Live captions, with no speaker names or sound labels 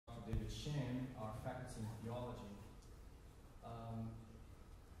theology.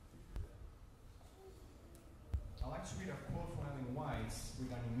 I'd like to read a quote from Ellen White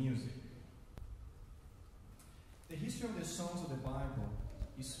regarding music. The history of the songs of the Bible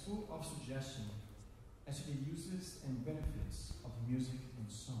is full of suggestion as to the uses and benefits of music and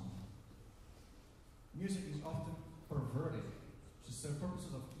song. Music is often perverted to serve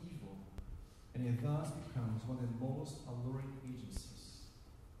purposes of evil, and it thus becomes one of the most alluring agencies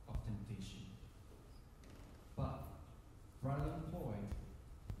of temptation. But, rightly employed,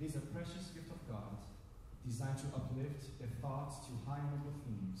 it is a precious gift of God designed to uplift the thoughts to high and noble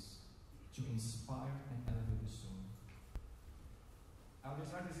themes, to inspire and elevate the soul. Our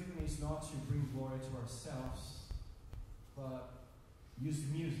desire this evening is not to bring glory to ourselves, but use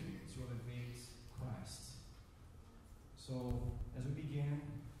music to elevate Christ. So, as we begin,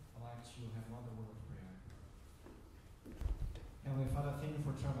 I'd like to have another word of prayer. Heavenly Father, thank you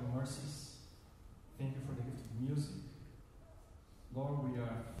for traveling mercies. Thank you for the gift of music. Lord, we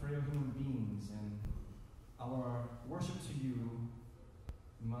are frail human beings, and our worship to you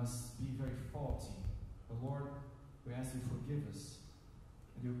must be very faulty. But Lord, we ask you to forgive us,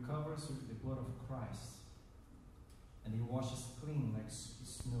 and you cover us with the blood of Christ, and you wash us clean like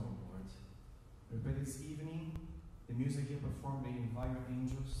snow, Lord. We pray this evening, the music here performed may invite your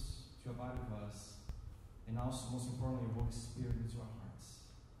angels to abide with us, and also, most importantly, your Holy Spirit into our hearts.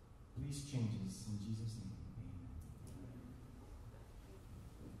 Please change us in Jesus' name.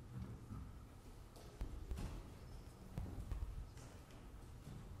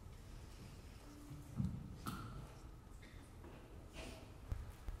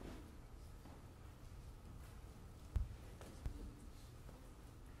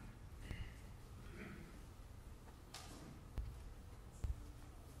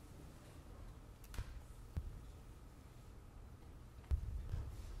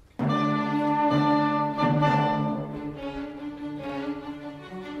 Amen.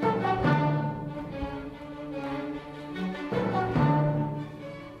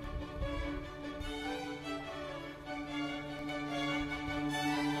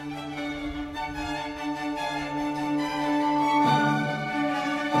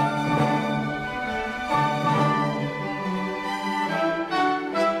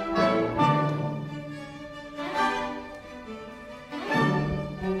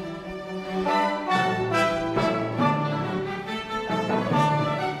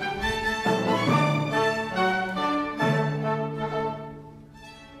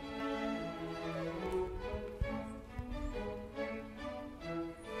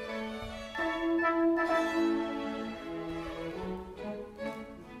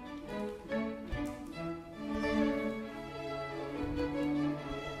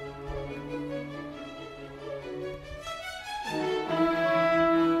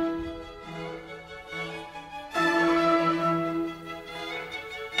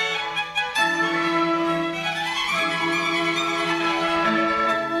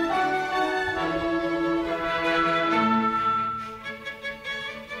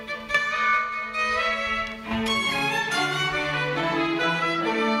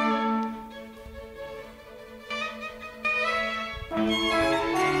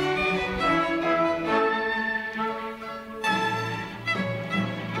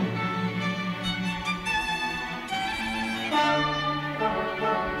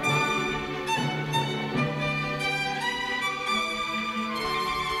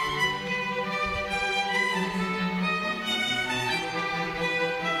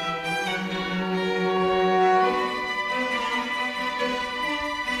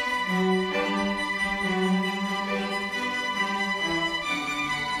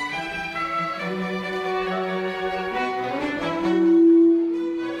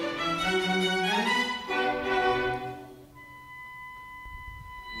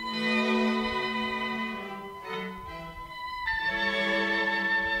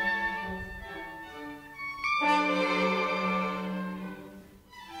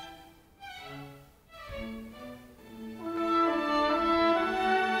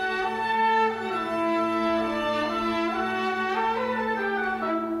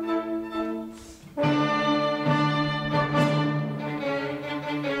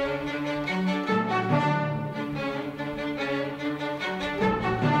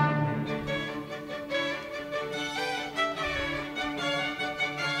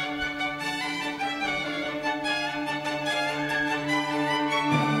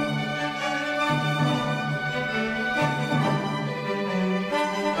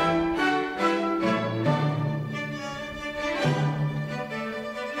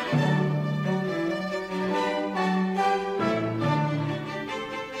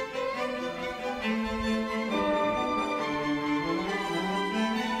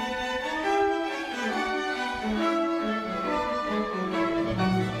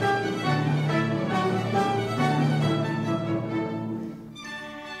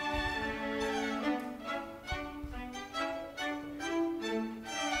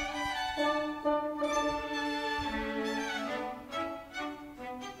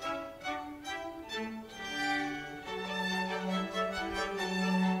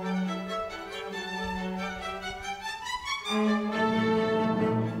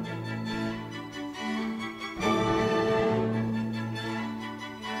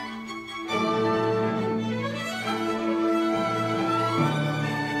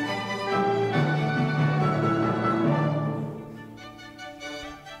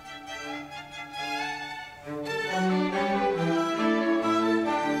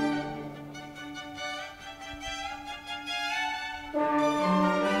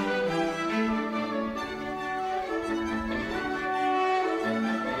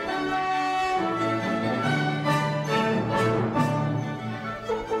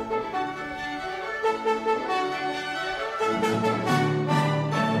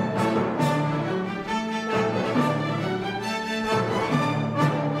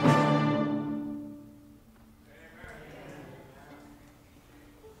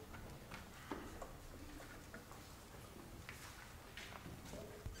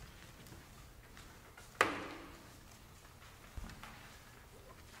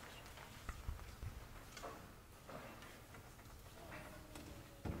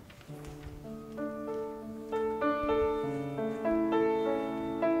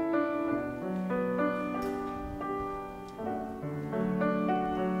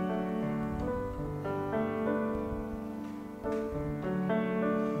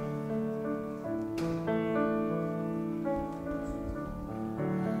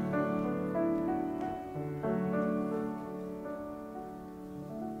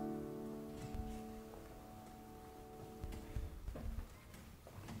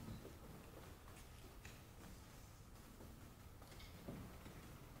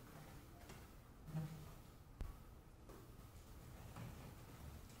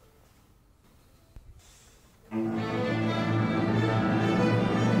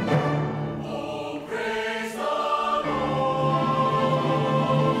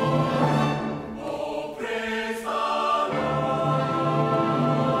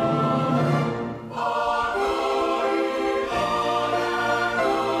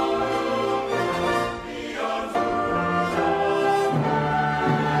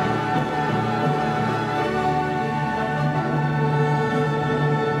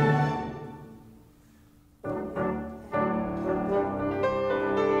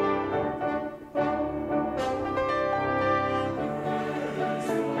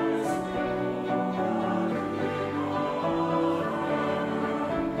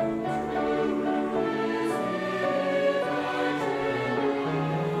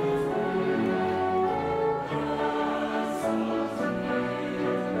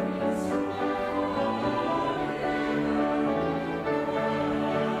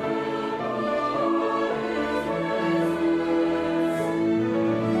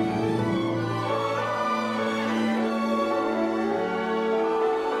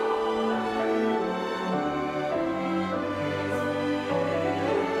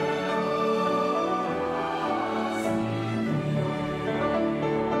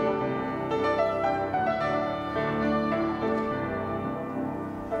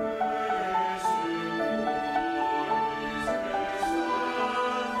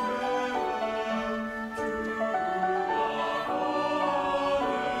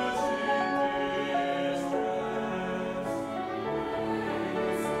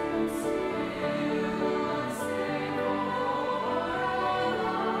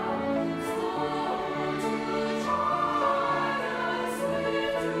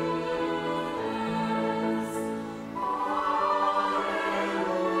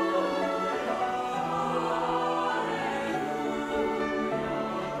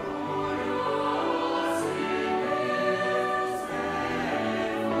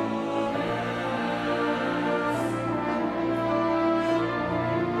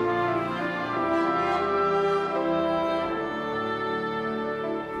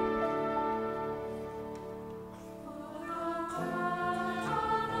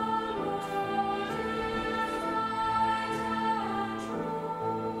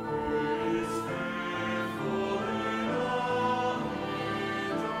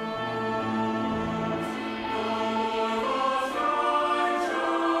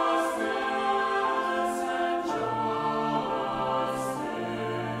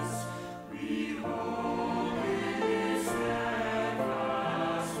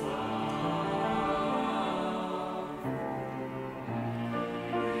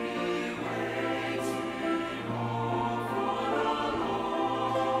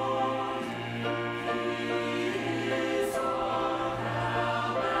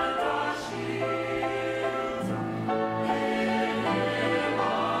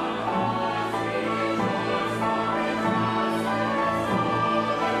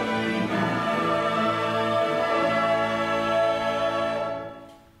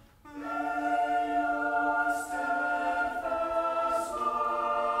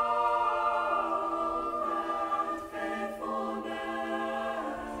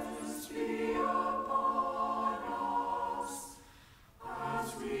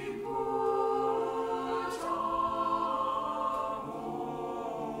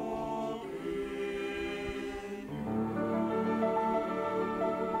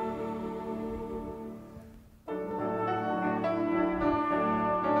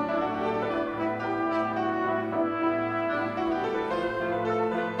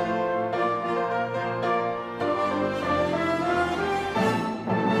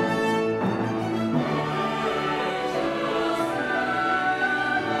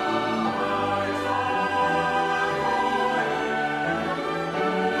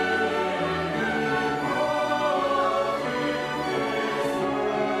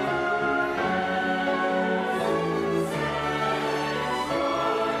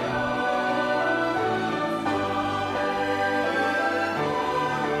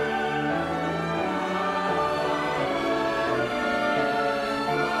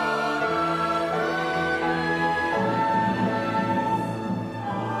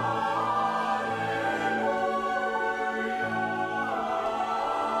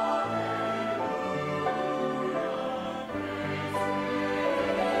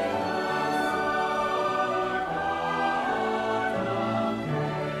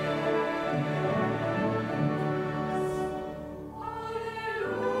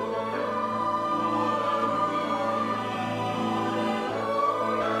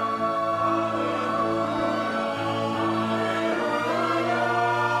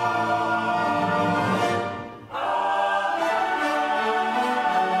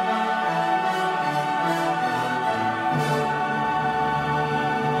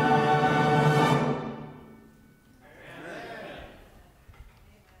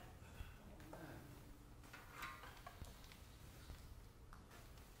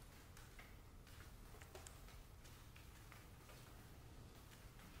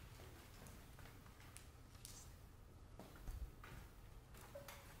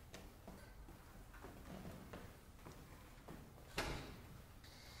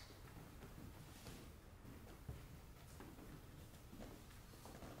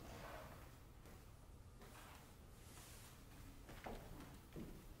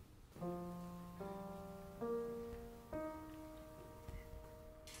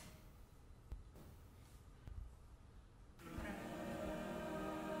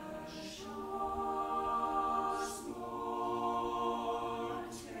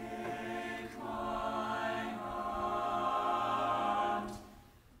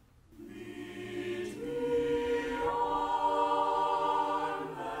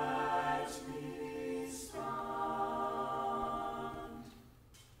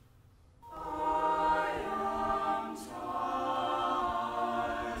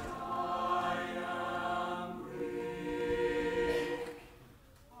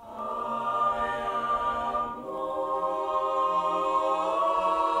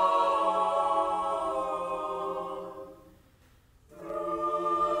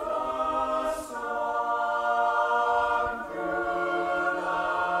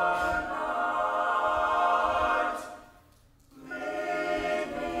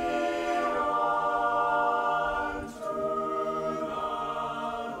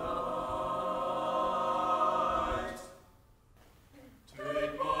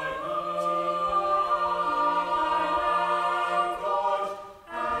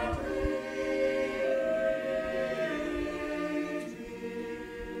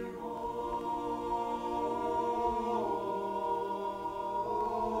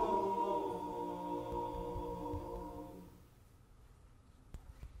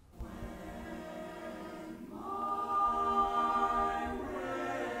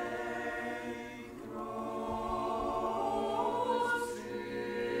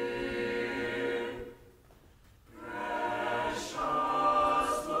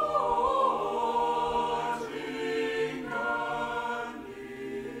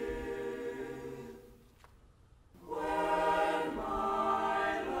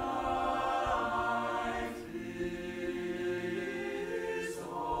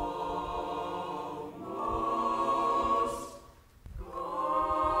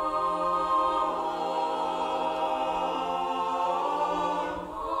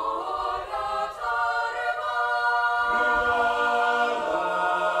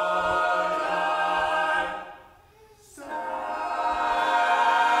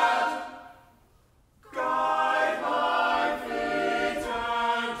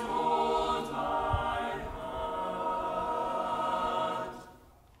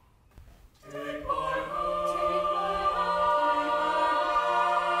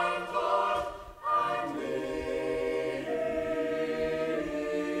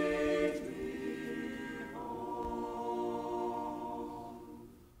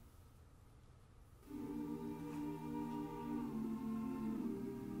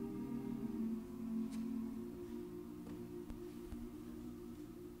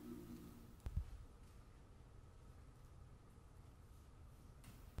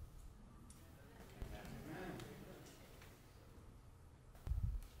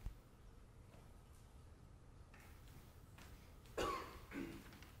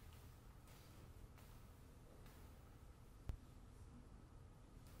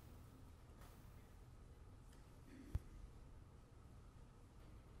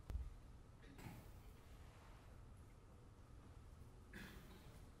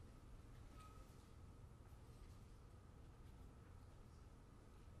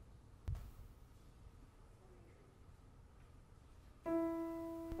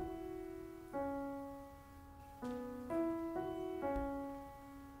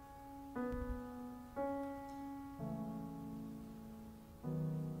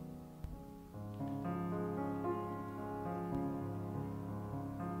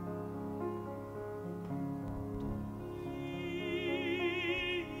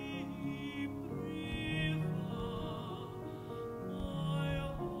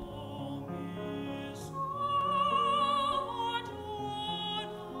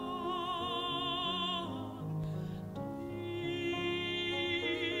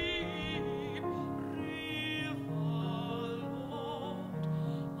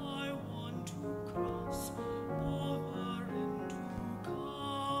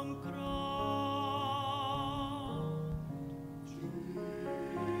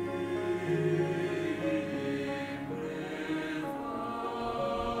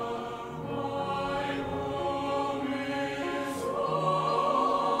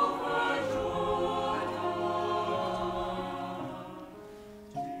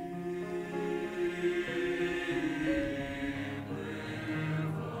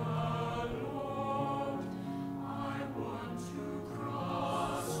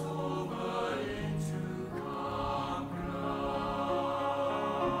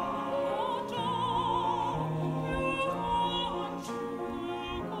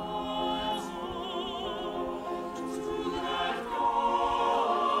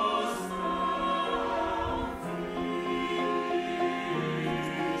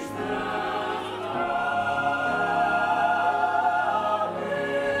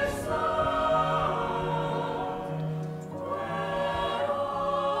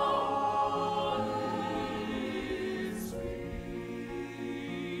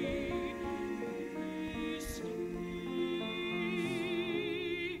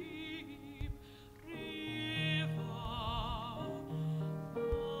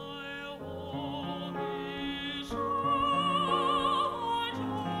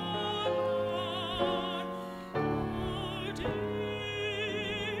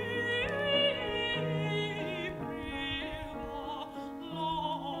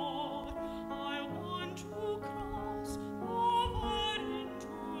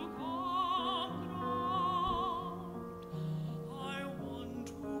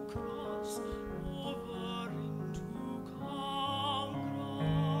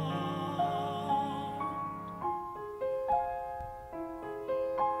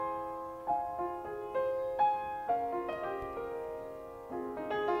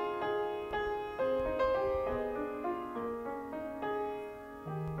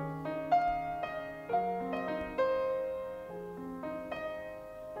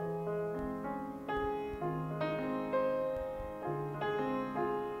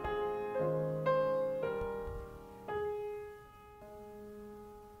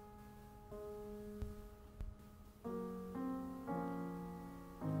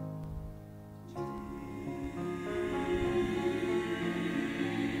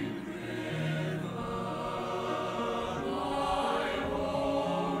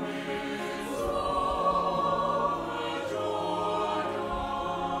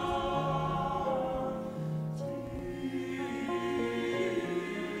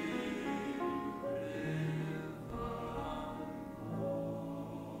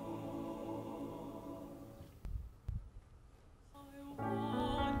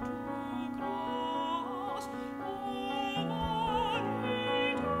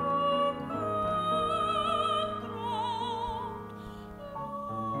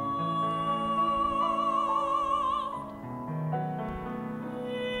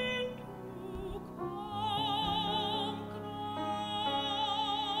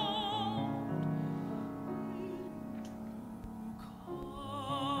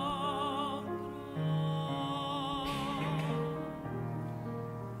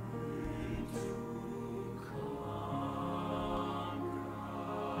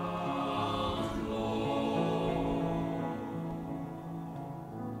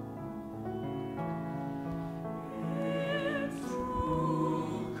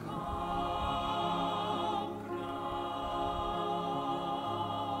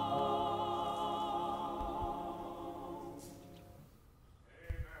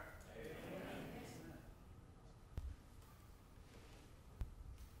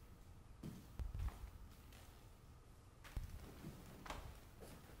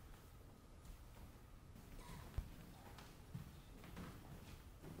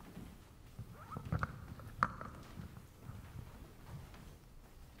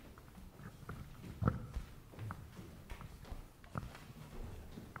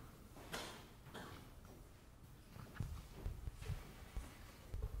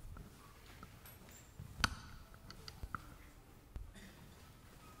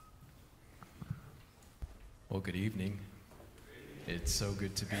 Well, good evening. It's so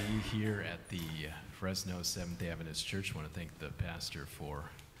good to be here at the Fresno Seventh-day Adventist Church. I want to thank the pastor for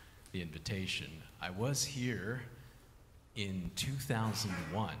the invitation. I was here in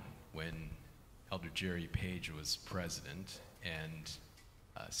 2001 when Elder Jerry Page was president and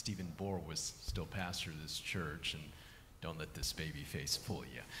Stephen Bohr was still pastor of this church. And don't let this baby face fool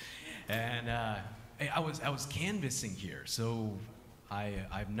you. And I was canvassing here, so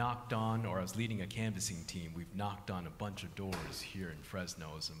I've knocked on, or I was leading a canvassing team. We've knocked on a bunch of doors here in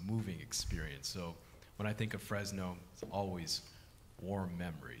Fresno. It's a moving experience. So when I think of Fresno, it's always warm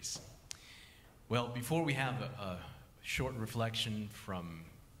memories. Well, before we have a short reflection from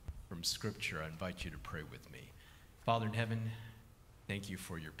Scripture, I invite you to pray with me. Father in heaven, thank you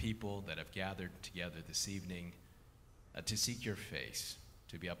for your people that have gathered together this evening to seek your face,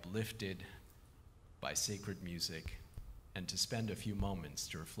 to be uplifted by sacred music, and to spend a few moments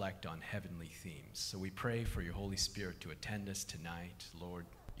to reflect on heavenly themes. So we pray for your Holy Spirit to attend us tonight. Lord,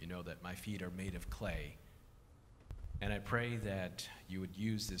 you know that my feet are made of clay, and I pray that you would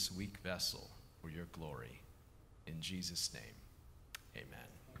use this weak vessel for your glory. In Jesus' name, amen.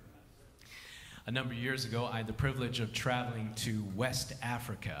 A number of years ago, I had the privilege of traveling to West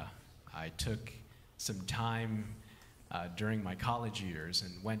Africa. I took some time during my college years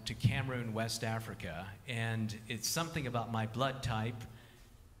and went to Cameroon, West Africa, and it's something about my blood type.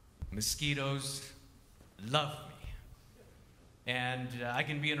 Mosquitoes love me. And I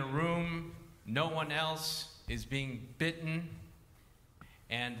can be in a room, no one else is being bitten,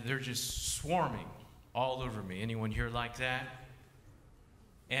 and they're just swarming all over me. Anyone here like that?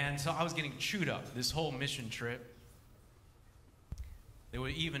 And so I was getting chewed up this whole mission trip. There were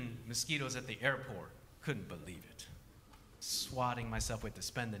even mosquitoes at the airport. Couldn't believe it. Swatting myself with to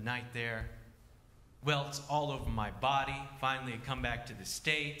spend the night there. Welts all over my body. Finally, I come back to the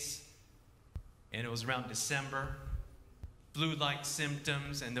States, and it was around December. Flu-like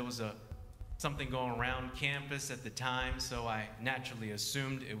symptoms, and there was something going around campus at the time, so I naturally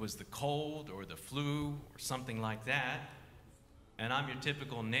assumed it was the cold or the flu or something like that. And I'm your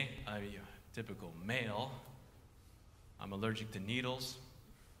typical male. I'm allergic to needles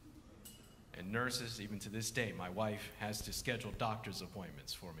and nurses. Even to this day, my wife has to schedule doctor's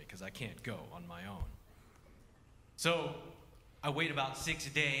appointments for me because I can't go on my own. So I wait about 6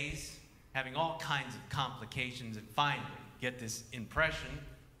 days, having all kinds of complications, and finally get this impression: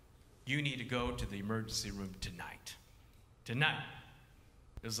 you need to go to the emergency room tonight. Tonight.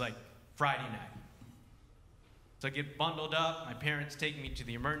 It was like Friday night. So I get bundled up. My parents take me to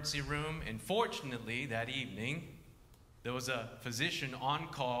the emergency room, and fortunately that evening there was a physician on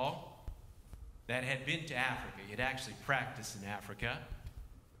call that had been to Africa. He had actually practiced in Africa.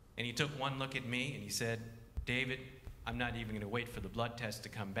 And he took one look at me and he said, "David, I'm not even going to wait for the blood test to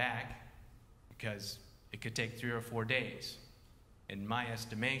come back because it could take 3 or 4 days. In my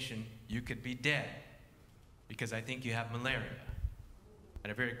estimation, you could be dead because I think you have malaria."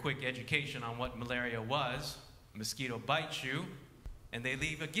 And a very quick education on what malaria was: a mosquito bites you and they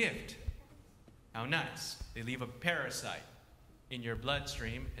leave a gift. How nice. They leave a parasite in your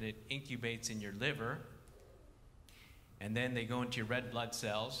bloodstream, and it incubates in your liver, and then they go into your red blood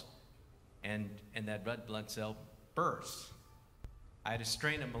cells, and that red blood cell bursts. I had a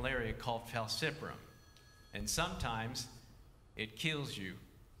strain of malaria called falciparum, and sometimes it kills you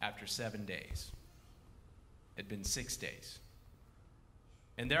after 7 days. It had been 6 days.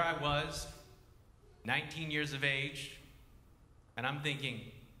 And there I was, 19 years of age, and I'm thinking,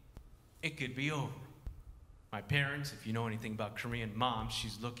 it could be over. My parents, if you know anything about Korean moms,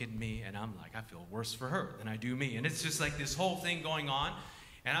 she's looking at me, and I'm like, I feel worse for her than I do me. And it's just like this whole thing going on,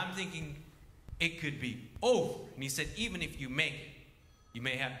 and I'm thinking, it could be over. And he said, even if you make it, you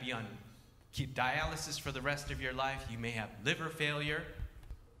may have to be on dialysis for the rest of your life. You may have liver failure,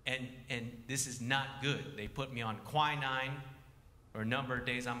 and this is not good. They put me on quinine for a number of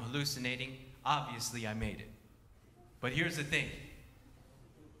days. I'm hallucinating. Obviously, I made it. But here's the thing.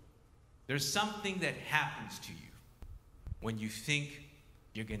 There's something that happens to you when you think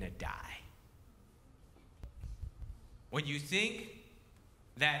you're going to die. When you think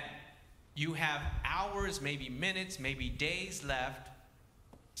that you have hours, maybe minutes, maybe days left,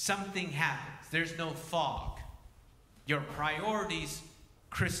 something happens. There's no fog. Your priorities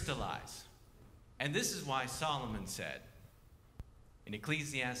crystallize. And this is why Solomon said in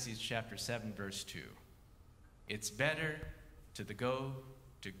Ecclesiastes chapter 7, verse 2, it's better to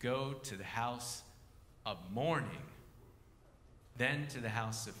go to the house of mourning than to the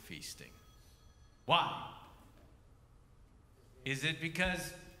house of feasting. Why? Is it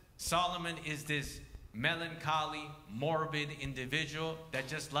because Solomon is this melancholy, morbid individual that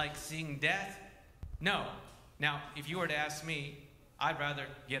just likes seeing death? No. Now, if you were to ask me, I'd rather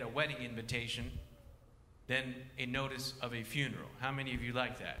get a wedding invitation than a notice of a funeral. How many of you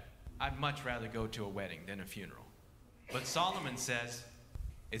like that? I'd much rather go to a wedding than a funeral. But Solomon says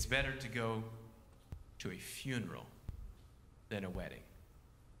it's better to go to a funeral than a wedding.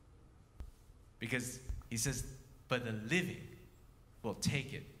 Because he says, but the living will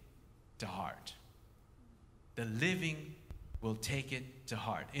take it to heart. The living will take it to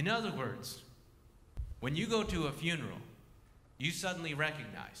heart. In other words, when you go to a funeral, you suddenly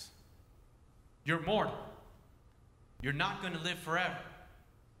recognize you're mortal. You're not going to live forever.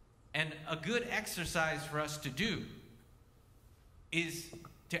 And a good exercise for us to do is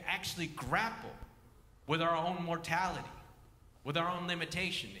to actually grapple with our own mortality, with our own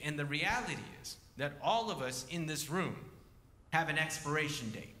limitation. And the reality is that all of us in this room have an expiration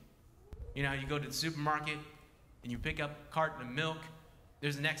date. You know, you go to the supermarket and you pick up a carton of milk,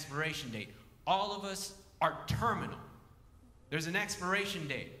 there's an expiration date. All of us are terminal. There's an expiration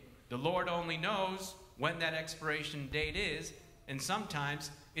date. The Lord only knows when that expiration date is, and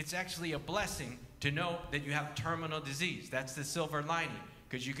sometimes it's actually a blessing to know that you have terminal disease. That's the silver lining,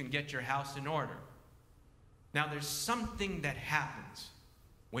 because you can get your house in order. Now, there's something that happens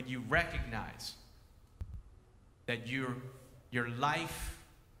when you recognize that your life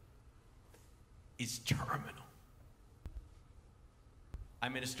is terminal. I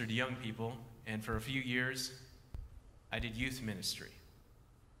minister to young people, and for a few years, I did youth ministry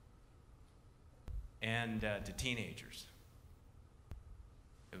and to teenagers.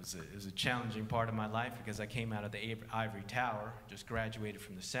 It was a challenging part of my life because I came out of the ivory tower, just graduated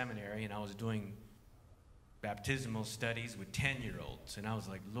from the seminary, and I was doing baptismal studies with 10-year-olds. And I was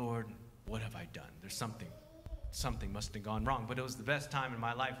like, Lord, what have I done? There's something must have gone wrong. But it was the best time in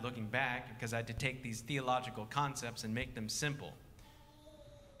my life looking back, because I had to take these theological concepts and make them simple.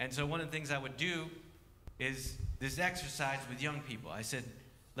 And so one of the things I would do is this exercise with young people. I said,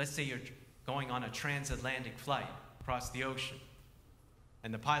 let's say you're going on a transatlantic flight across the ocean.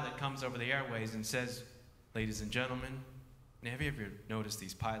 And the pilot comes over the airways and says, ladies and gentlemen, now have you ever noticed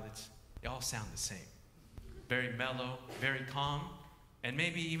these pilots? They all sound the same. Very mellow, very calm. And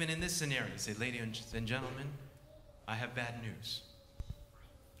maybe even in this scenario, say, ladies and gentlemen, I have bad news.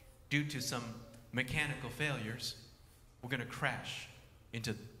 Due to some mechanical failures, we're going to crash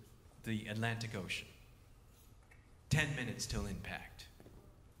into the Atlantic Ocean. 10 minutes till impact.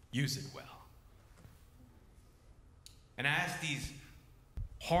 Use it well. And I asked these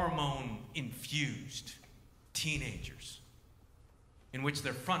hormone-infused teenagers in which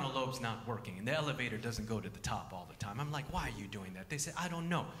their frontal lobe's not working and the elevator doesn't go to the top all the time. I'm like, why are you doing that? They said, I don't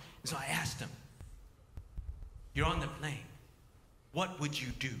know. And so I asked them, you're on the plane. What would you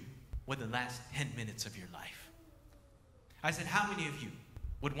do with the last 10 minutes of your life? I said, how many of you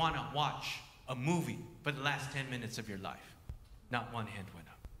would want to watch a movie for the last 10 minutes of your life? Not one hand went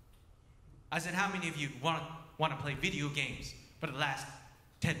up. I said, how many of you want to play video games for the last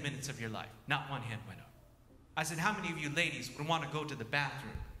 10 minutes of your life? Not one hand went up. I said, how many of you ladies would want to go to the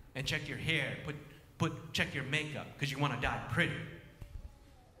bathroom and check your hair, check your makeup because you want to die pretty?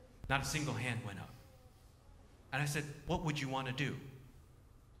 Not a single hand went up. And I said, what would you want to do?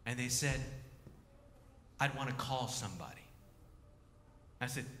 And they said, I'd want to call somebody. I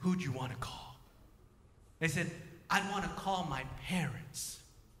said, who'd you want to call? They said, I'd want to call my parents.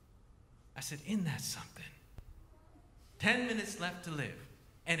 I said, isn't that something? 10 minutes left to live,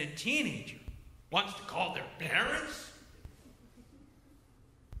 and a teenager wants to call their parents?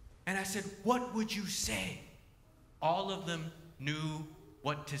 And I said, what would you say? All of them knew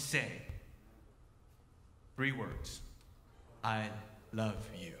what to say. 3 words. I love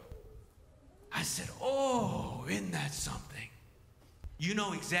you. I said, oh, isn't that something? You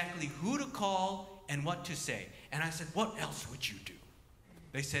know exactly who to call and what to say. And I said, what else would you do?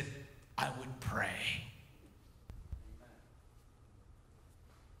 They said, I would pray.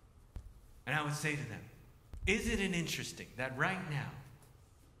 And I would say to them, isn't it interesting that right now,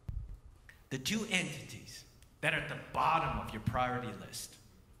 the 2 entities that are at the bottom of your priority list,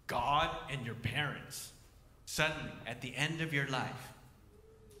 God and your parents, suddenly, at the end of your life,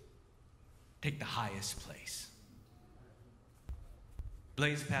 take the highest place.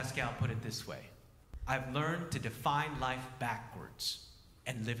 Blaise Pascal put it this way: I've learned to define life backwards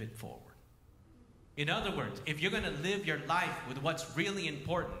and live it forward. In other words, if you're going to live your life with what's really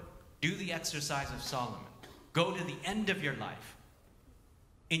important, do the exercise of Solomon. Go to the end of your life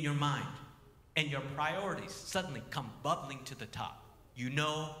in your mind, and your priorities suddenly come bubbling to the top. You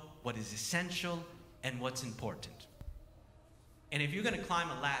know what is essential and what's important. And if you're going to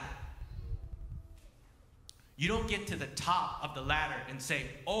climb a ladder, you don't get to the top of the ladder and say,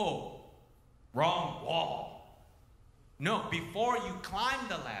 oh, wrong wall. No, before you climb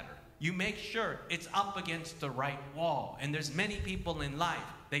the ladder, you make sure it's up against the right wall. And there's many people in life,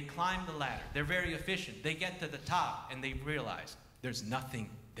 they climb the ladder. They're very efficient. They get to the top and they realize there's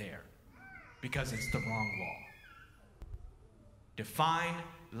nothing there because it's the wrong wall. Define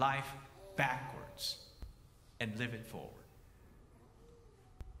life backwards and live it forward.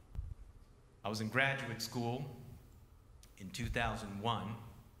 I was in graduate school in 2001,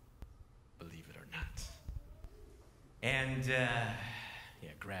 believe it or not. And,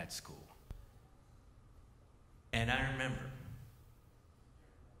 grad school. And I remember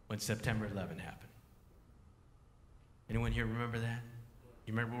when September 11 happened. Anyone here remember that?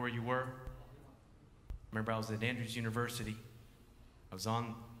 You remember where you were? Remember I was at Andrews University. I was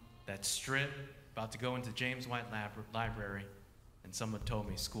on that strip, about to go into James White Library, and someone told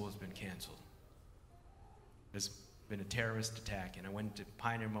me school has been canceled. There's been a terrorist attack, and I went to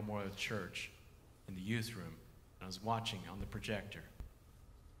Pioneer Memorial Church in the youth room, and I was watching on the projector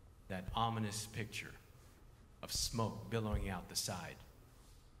that ominous picture of smoke billowing out the side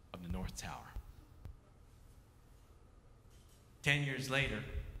of the North Tower. 10 years later,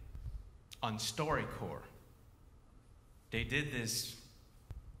 on StoryCorps, they did this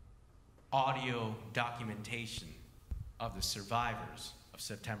audio documentation of the survivors of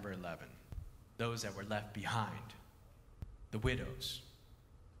September 11, those that were left behind, the widows,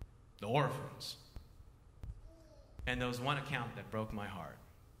 the orphans. And there was one account that broke my heart.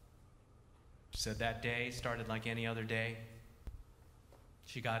 Said that day started like any other day.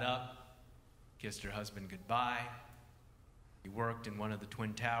 She got up, kissed her husband goodbye. He worked in one of the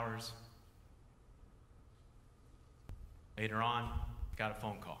Twin Towers. Later on, got a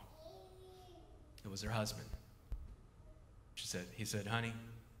phone call. It was her husband. He said, honey,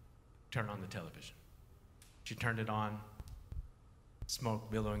 turn on the television. She turned it on,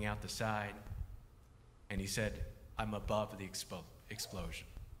 smoke billowing out the side, and he said, I'm above the explosion.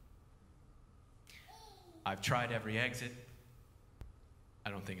 I've tried every exit.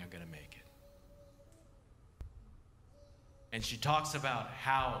 I don't think I'm going to make it. And she talks about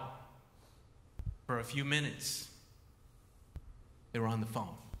how, for a few minutes, they were on the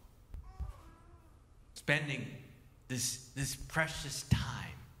phone, spending this precious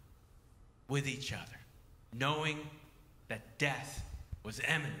time with each other, knowing that death was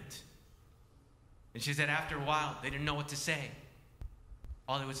imminent. And she said after a while, they didn't know what to say.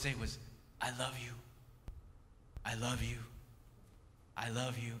 All they would say was, I love you. I love you. I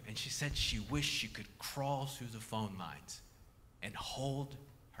love you. And she said she wished she could crawl through the phone lines and hold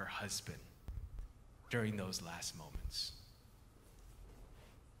her husband during those last moments.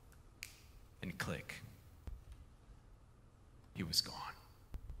 And click. He was gone.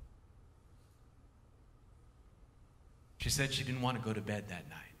 She said she didn't want to go to bed that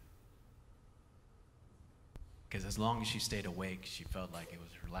night, because as long as she stayed awake, she felt like it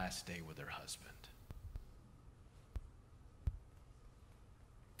was her last day with her husband.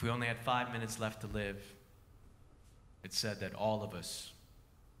 If we only had 5 minutes left to live, it said that all of us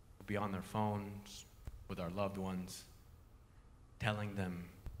would be on their phones with our loved ones, telling them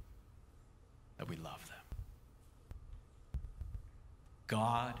that we love them.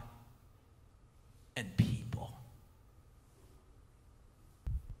 God and people.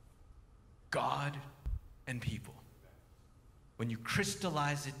 God and people. When you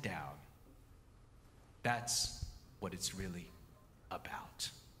crystallize it down, that's what it's really about.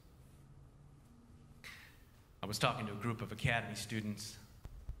 I was talking to a group of academy students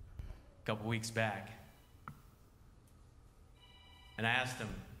a couple weeks back, and I asked them,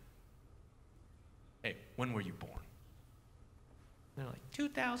 hey, when were you born? They're like,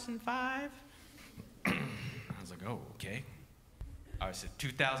 2005. I was like, oh, okay. I said,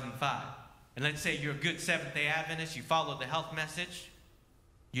 2005. And let's say you're a good Seventh-day Adventist, you follow the health message,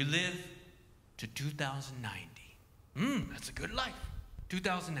 you live to 2090. That's a good life.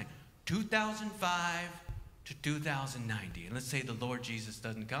 2009. 2005 to 2090. And let's say the Lord Jesus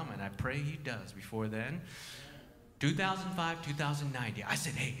doesn't come, and I pray he does before then. 2005, 2090. I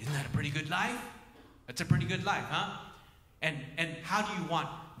said, hey, isn't that a pretty good life? That's a pretty good life, huh? And how do you want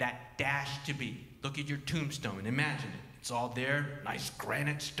that dash to be? Look at your tombstone. Imagine it. It's all there, nice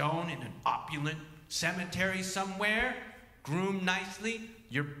granite stone in an opulent cemetery somewhere, groomed nicely.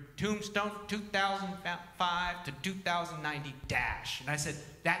 Your tombstone, 2005 to 2090 dash. And I said,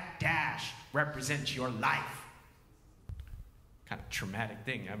 that dash represents your life. Kind of traumatic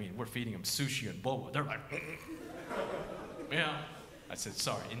thing. I mean, we're feeding them sushi and boba. They're like, yeah. I said,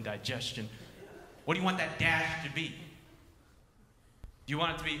 sorry, indigestion. What do you want that dash to be? Do you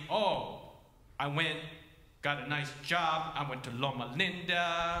want it to be, oh, I went, got a nice job, I went to Loma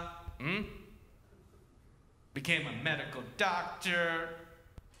Linda, became a medical doctor,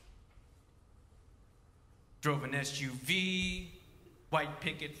 drove an SUV, white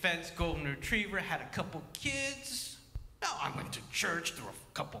picket fence, golden retriever, had a couple kids. Now I went to church, threw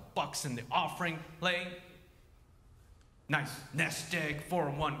a couple bucks in the offering plate. Nice nest egg,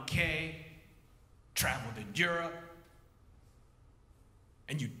 401k, traveled in Europe,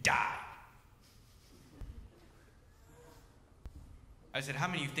 and you die. I said, how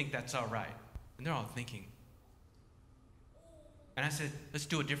many of you think that's all right? And they're all thinking. And I said, let's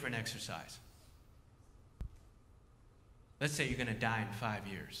do a different exercise. Let's say you're going to die in 5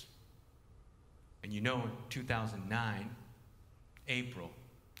 years. And you know in 2009, April,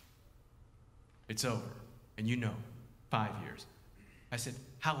 it's over. And you know, 5 years. I said,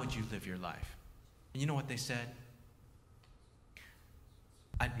 how would you live your life? And you know what they said?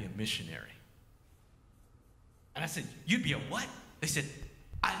 I'd be a missionary. And I said, you'd be a what? They said,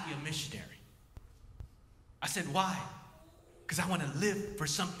 I'd be a missionary. I said, why? Because I want to live for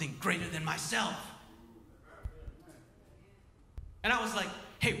something greater than myself. And I was like,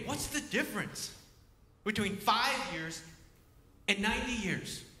 hey, what's the difference between 5 years and 90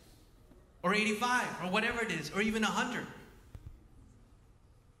 years? Or 85, or whatever it is, or even 100.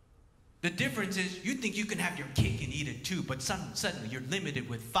 The difference is you think you can have your cake and eat it too, but suddenly you're limited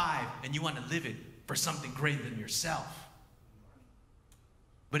with 5 and you want to live it for something greater than yourself.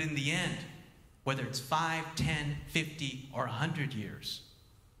 But in the end, whether it's 5, 10, 50, or 100 years,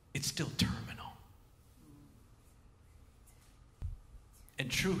 it's still terminal.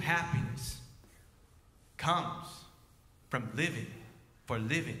 And true happiness comes from living for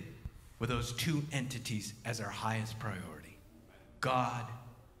living with those two entities as our highest priority, God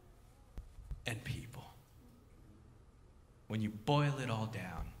and people. When you boil it all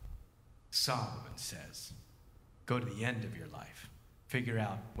down, Solomon says, go to the end of your life, figure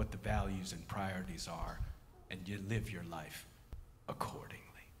out what the values and priorities are, and you live your life accordingly.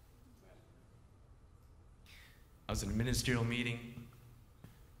 I was in a ministerial meeting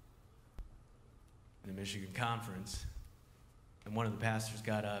in the Michigan conference, and one of the pastors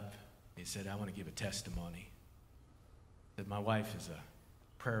got up. He said, I want to give a testimony. That my wife is a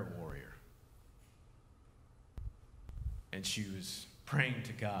prayer warrior. And she was praying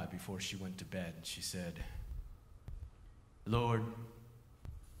to God before she went to bed. And she said, Lord,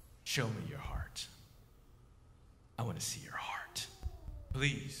 show me your heart. I want to see your heart.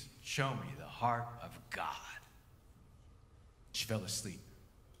 Please show me the heart of God. She fell asleep.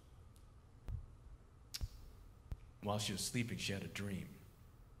 While she was sleeping, she had a dream.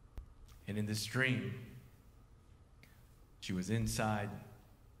 And in this dream, she was inside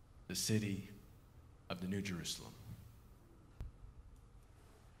the city of the New Jerusalem.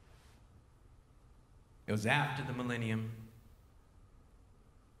 It was after the millennium,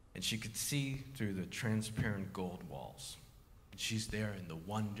 and she could see through the transparent gold walls. And she's there in the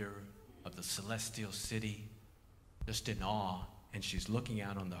wonder of the celestial city, just in awe, and she's looking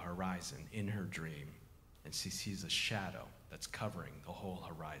out on the horizon in her dream, and she sees a shadow that's covering the whole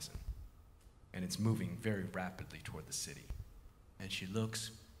horizon. And it's moving very rapidly toward the city. And she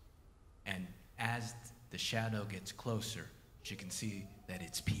looks, and as the shadow gets closer, she can see that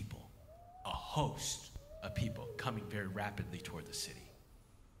it's people, a host of people coming very rapidly toward the city.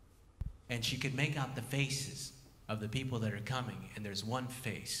 And she could make out the faces of the people that are coming, and there's one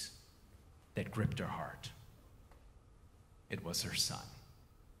face that gripped her heart. It was her son.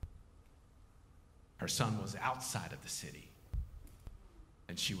 Her son was outside of the city,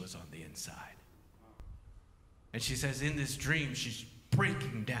 and she was on the inside. And she says in this dream, she's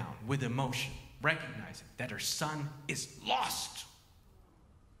breaking down with emotion, recognizing that her son is lost.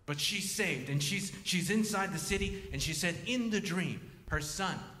 But she's saved, and she's inside the city, and she said in the dream, her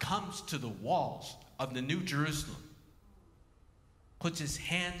son comes to the walls of the New Jerusalem, puts his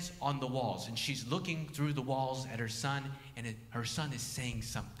hands on the walls, and she's looking through the walls at her son, and her son is saying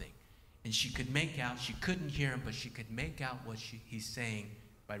something. And she could make out, she couldn't hear him, but she could make out what he's saying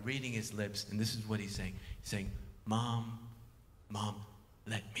by reading his lips, and this is what he's saying. He's saying, Mom,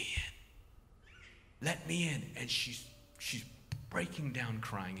 let me in. Let me in. And she's breaking down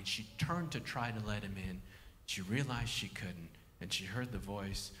crying, and she turned to try to let him in. She realized she couldn't, and she heard the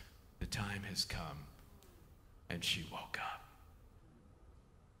voice, the time has come, and she woke up.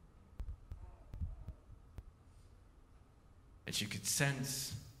 And she could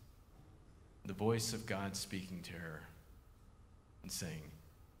sense the voice of God speaking to her and saying,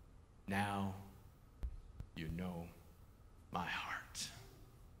 now you know my heart.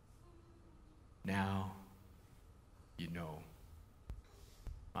 Now you know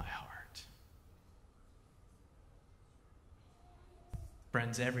my heart.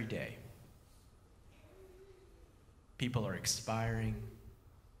 Friends, every day People are expiring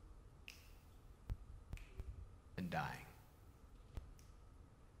and dying.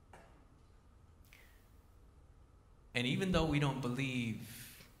 And even though we don't believe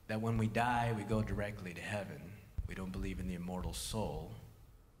that when we die we go directly to heaven, we don't believe in the immortal soul,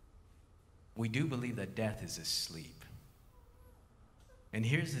 we do believe that death is asleep. And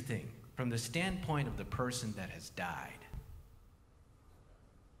here's the thing, from the standpoint of the person that has died,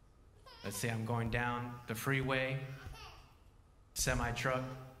 let's say I'm going down the freeway, semi-truck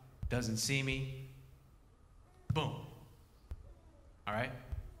doesn't see me, boom. All right?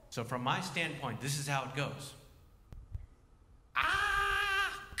 So from my standpoint, this is how it goes.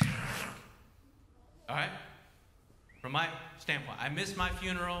 Ah! All right? From my standpoint, I miss my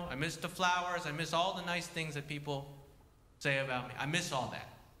funeral, I miss the flowers, I miss all the nice things that people say about me. I miss all that.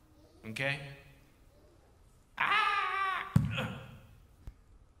 Okay? Ah!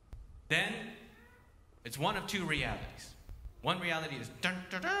 Then, it's one of two realities. One reality is, dun,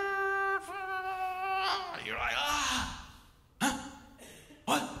 dun, dun, you're like, ah! Huh?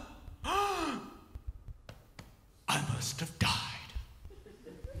 What? I must have died.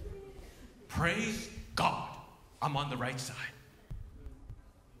 Praise God, I'm on the right side.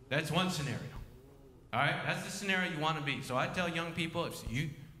 That's one scenario. All right, that's the scenario you want to be. So I tell young people, if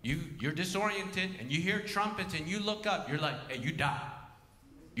you're disoriented and you hear trumpets and you look up, you're like, hey, you died.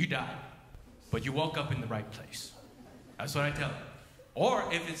 You died. But you woke up in the right place. That's what I tell them. Or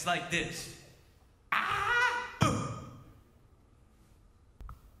if it's like this. Ah! Boom.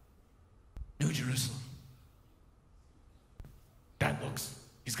 New Jerusalem.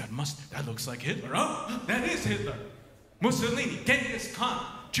 He's got mustard. That looks like Hitler. Oh, that is Hitler. Mussolini, Genghis Khan,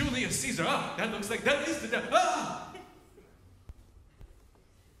 Julius Caesar. Oh, that looks like that is the devil. Ah!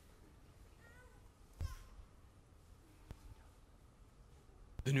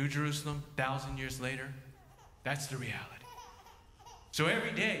 The New Jerusalem, 1,000 years later, that's the reality. So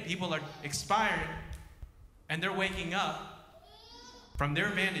every day, people are expiring, and they're waking up from their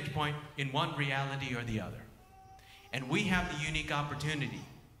vantage point in one reality or the other. And we have the unique opportunity,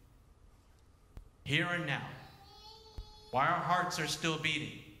 here and now, while our hearts are still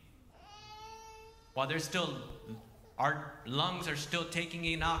beating, while our lungs are still taking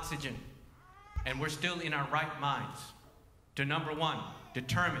in oxygen, and we're still in our right minds, to number one,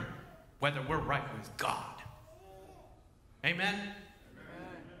 determine whether we're right with God. Amen? Amen?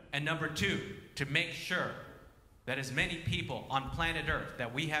 And number two, to make sure that as many people on planet Earth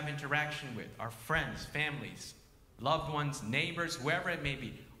that we have interaction with, our friends, families, loved ones, neighbors, whoever it may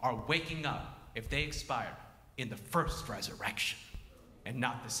be, are waking up, if they expire, in the first resurrection and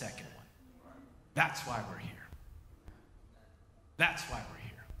not the second one. That's why we're here. That's why we're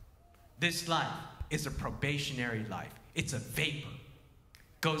here. This life is a probationary life. It's a vapor.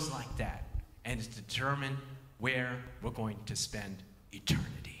 Goes like that. And it's determined where we're going to spend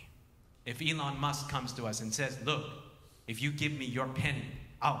eternity. If Elon Musk comes to us and says, look, if you give me your penny,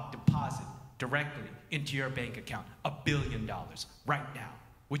 I'll deposit directly into your bank account $1 billion right now.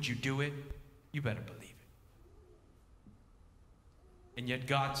 Would you do it? You better believe it. And yet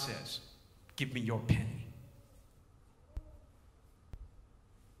God says, give me your penny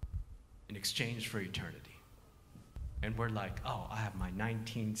in exchange for eternity. And we're like, oh, I have my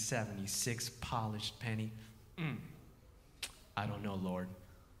 1976 polished penny. I don't know, Lord.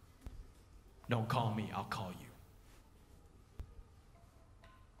 Don't call me, I'll call you.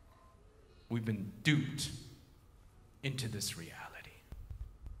 We've been duped into this reality.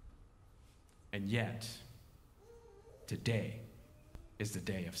 And yet, today is the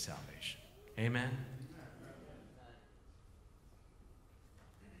day of salvation. Amen?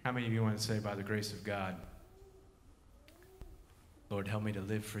 How many of you want to say, by the grace of God, Lord, help me to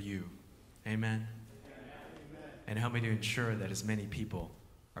live for you? Amen? And help me to ensure that as many people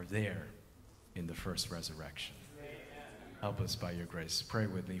are there in the first resurrection. Help us by your grace. Pray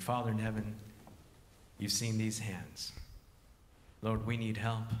with me. Father in heaven, you've seen these hands. Lord, we need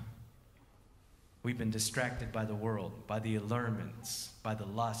help. We've been distracted by the world, by the allurements, by the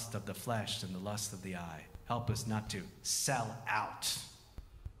lust of the flesh and the lust of the eye. Help us not to sell out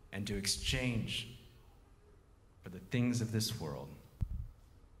and to exchange for the things of this world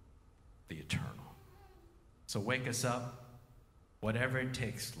the eternal. So wake us up, whatever it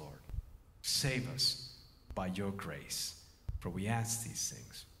takes, Lord. Save us by your grace. For we ask these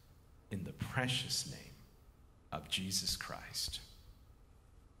things in the precious name of Jesus Christ.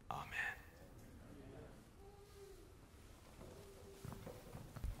 Amen.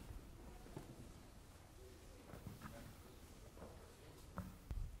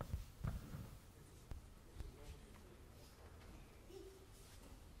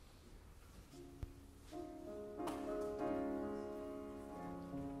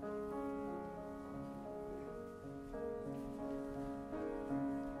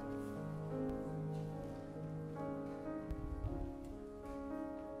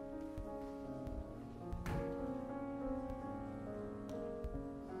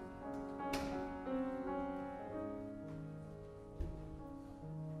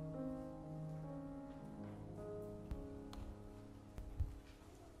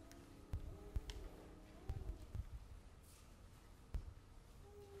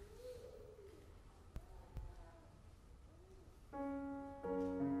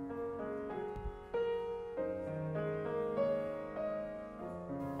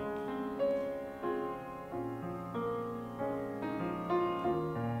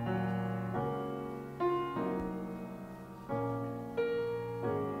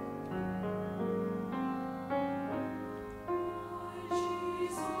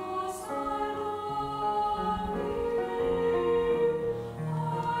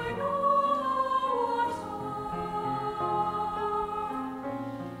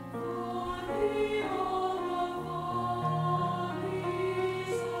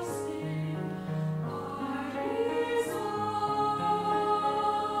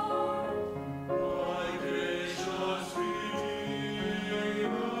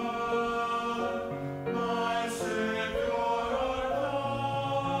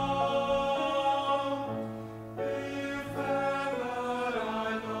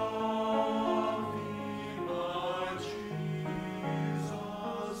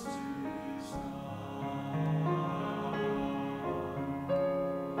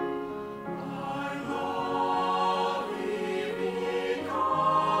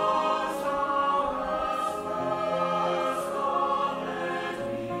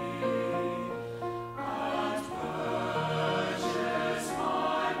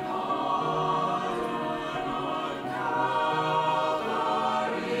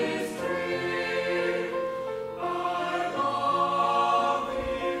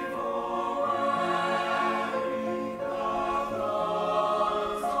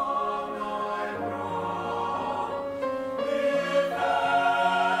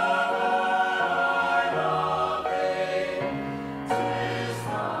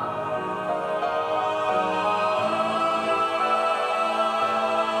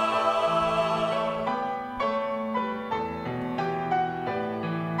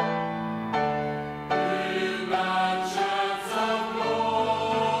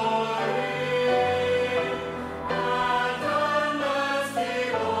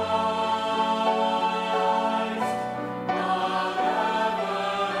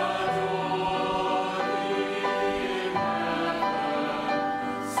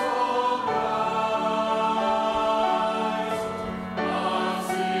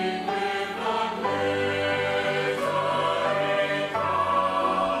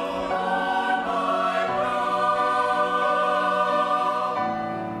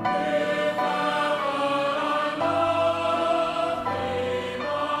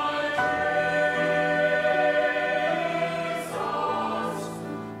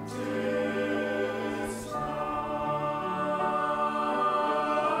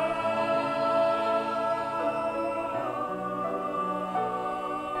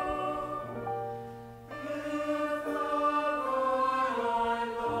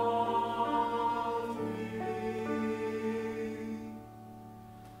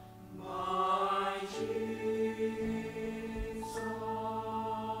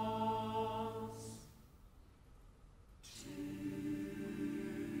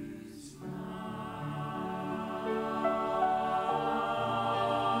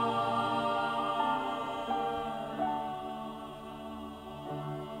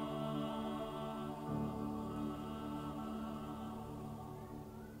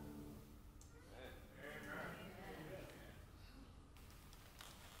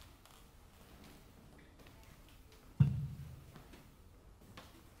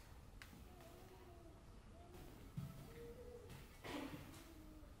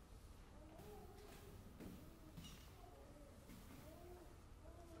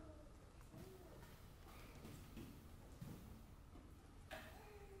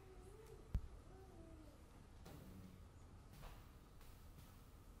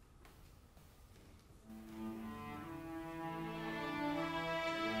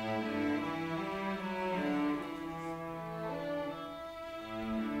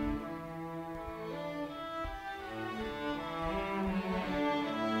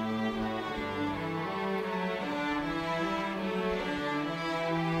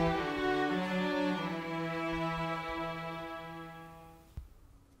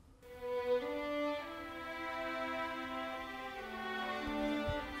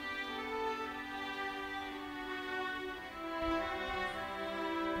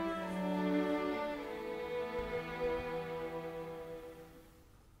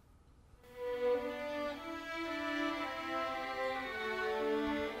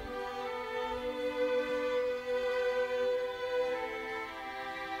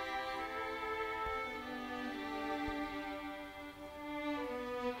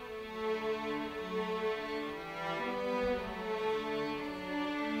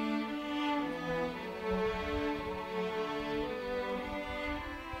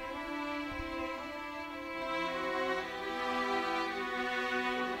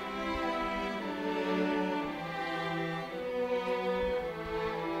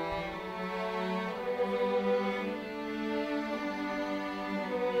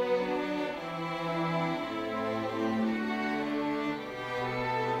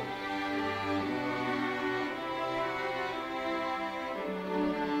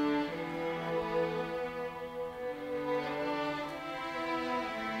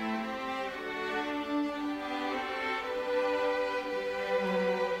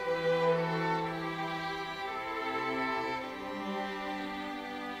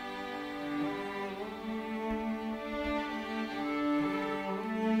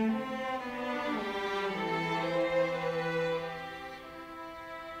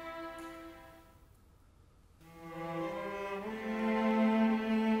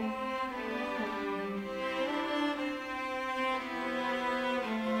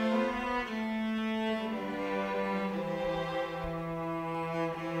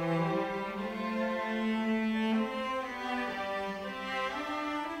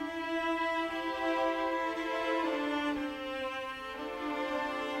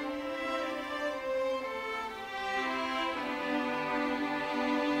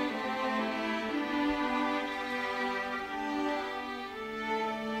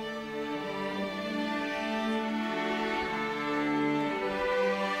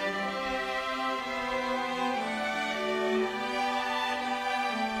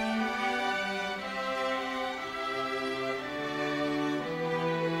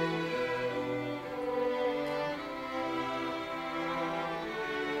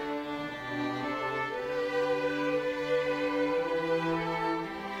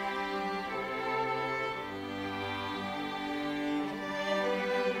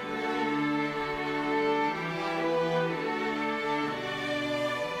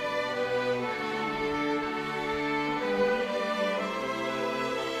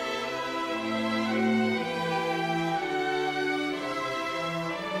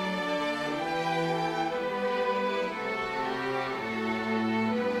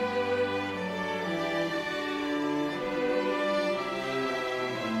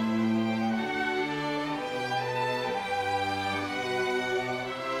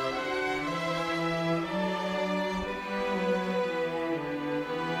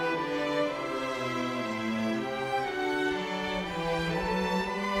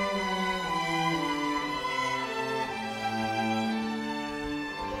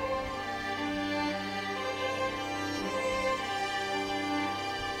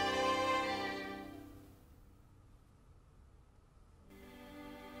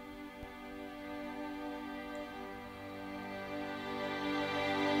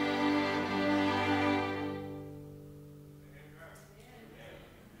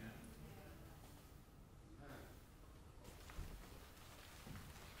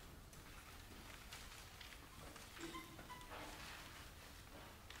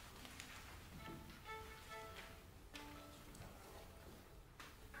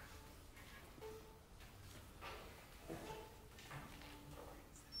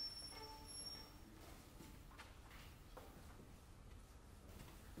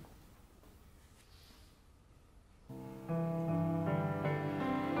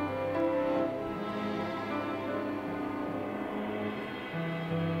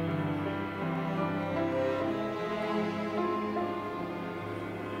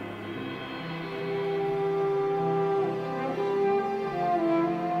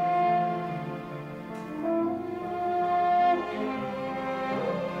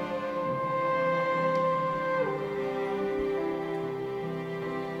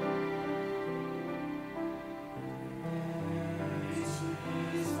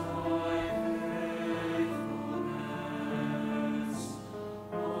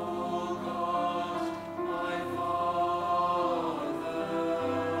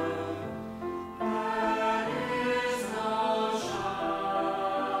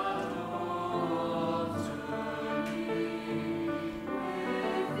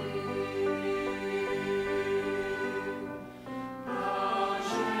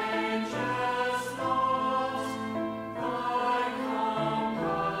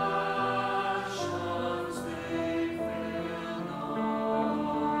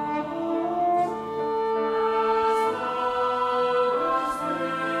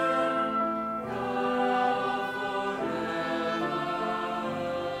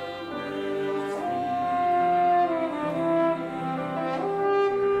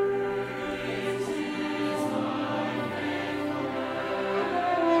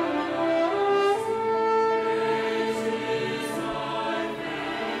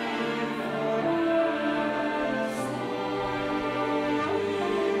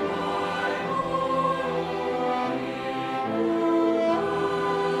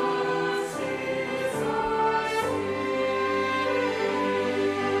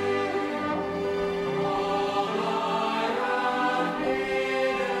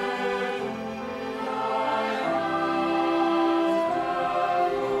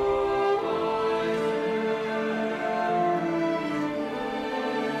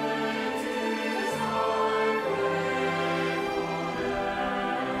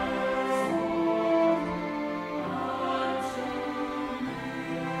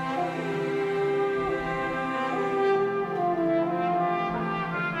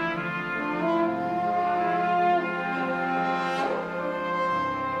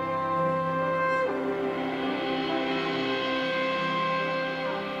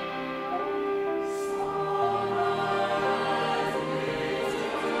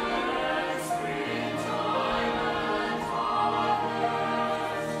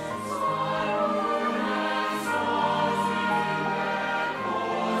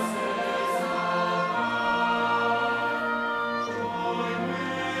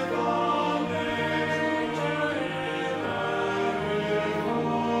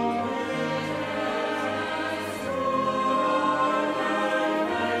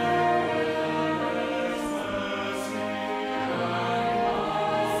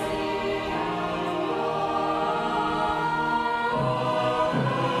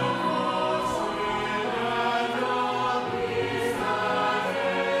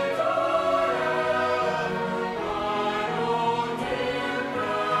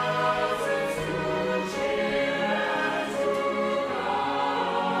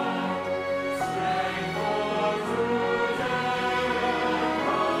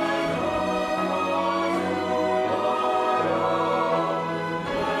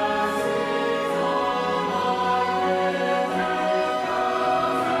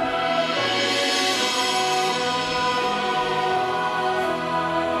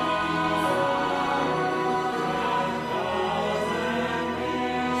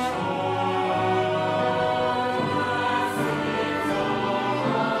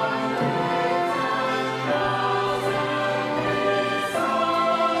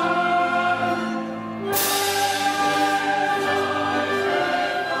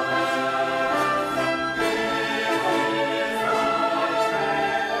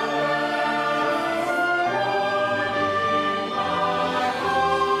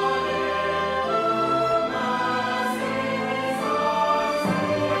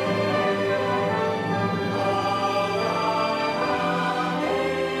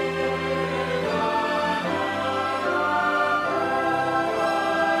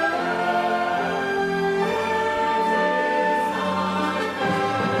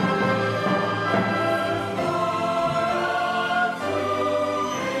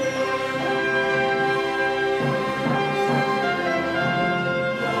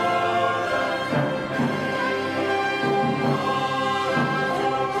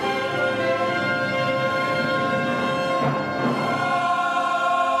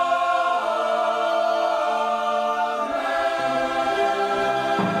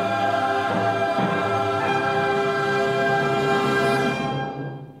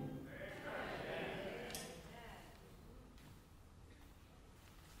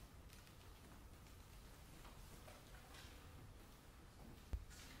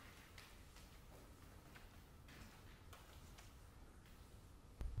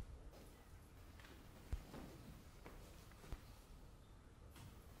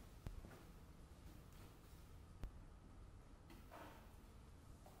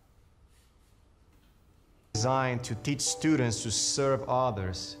 designed to teach students to serve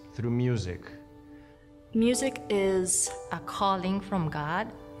others through music. Music is a calling from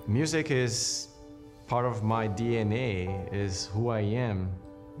God. Music is part of my DNA, is who I am.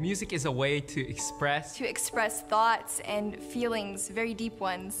 Music is a way to express thoughts and feelings, very deep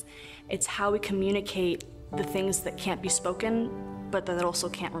ones. It's how we communicate the things that can't be spoken, but that also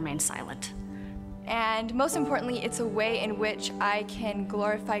can't remain silent. And most importantly, it's a way in which I can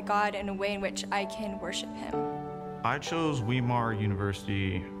glorify God and a way in which I can worship Him. I chose Weimar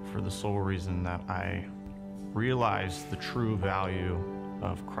University for the sole reason that I realized the true value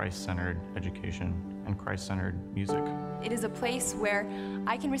of Christ-centered education and Christ-centered music. It is a place where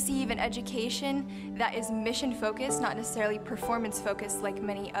I can receive an education that is mission-focused, not necessarily performance-focused like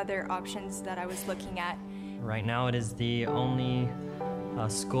many other options that I was looking at. Right now it is the only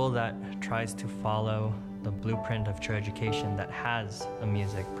school that tries to follow the blueprint of true education that has a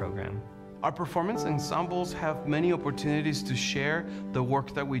music program. Our performance ensembles have many opportunities to share the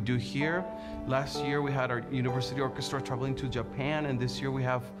work that we do here. Last year we had our university orchestra traveling to Japan, and this year we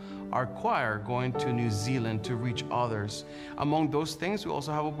have our choir going to New Zealand to reach others. Among those things, we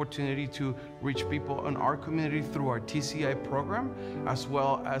also have opportunity to reach people in our community through our TCI program, as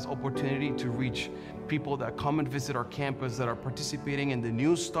well as opportunity to reach people that come and visit our campus that are participating in the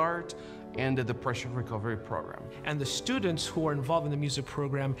New Start and the Depression Recovery Program. And the students who are involved in the music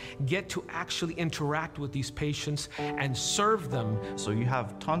program get to actually interact with these patients and serve them. So you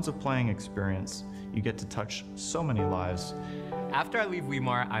have tons of playing experience. You get to touch so many lives. After I leave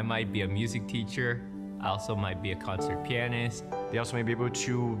Weimar, I might be a music teacher. I also might be a concert pianist. They also may be able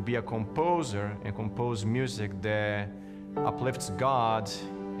to be a composer and compose music that uplifts God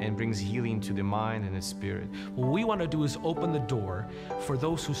and brings healing to the mind and the spirit. What we want to do is open the door for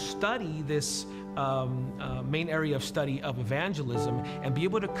those who study this main area of study of evangelism and be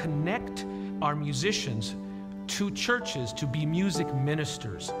able to connect our musicians to churches to be music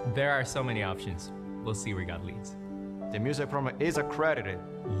ministers. There are so many options. We'll see where God leads. The music program is accredited.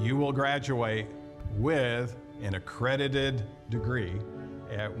 You will graduate with an accredited degree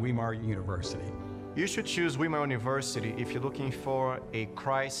at Weimar University. You should choose Weimar University if you're looking for a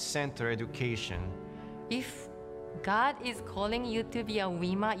Christ-centered education. If God is calling you to be a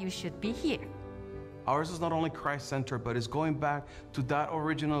Weimar, you should be here. Ours is not only Christ-centered, but is going back to that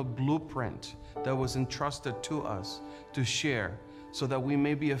original blueprint that was entrusted to us to share, so that we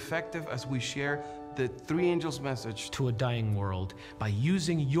may be effective as we share the three angels' message to a dying world by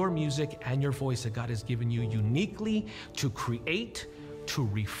using your music and your voice that God has given you uniquely to create, to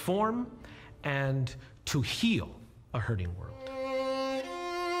reform, and to heal a hurting world.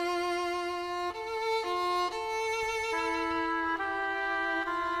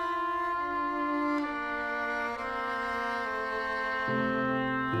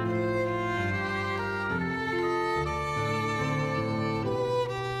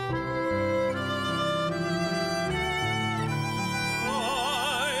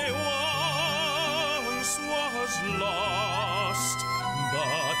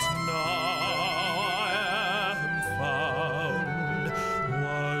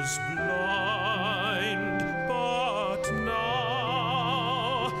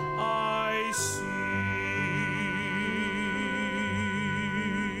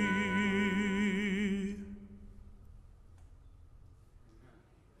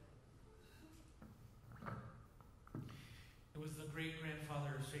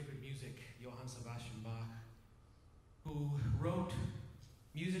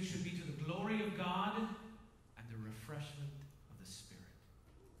 Music should be to the glory of God and the refreshment of the Spirit.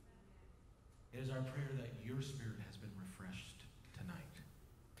 It is our prayer that your spirit has been refreshed tonight.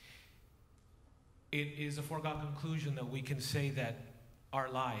 It is a foregone conclusion that we can say that our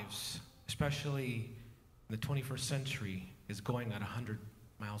lives, especially in the 21st century, is going at 100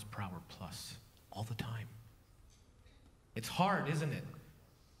 miles per hour plus all the time. It's hard, isn't it,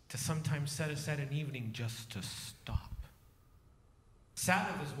 to sometimes set aside an evening just to stop.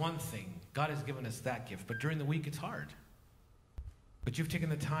 Sabbath is one thing. God has given us that gift. But during the week, it's hard. But you've taken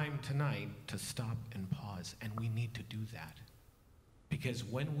the time tonight to stop and pause. And we need to do that. Because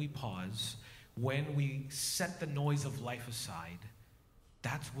when we pause, when we set the noise of life aside,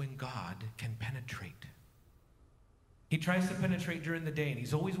 that's when God can penetrate. He tries to penetrate during the day, and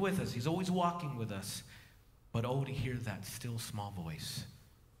He's always with us. He's always walking with us. But oh, to hear that still small voice.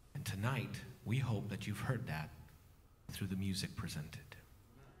 And tonight, we hope that you've heard that through the music presented.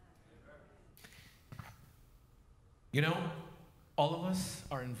 You know, all of us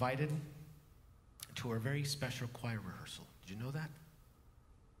are invited to our very special choir rehearsal. Did you know that?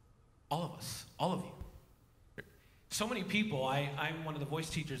 All of us, all of you. So many people, I'm one of the voice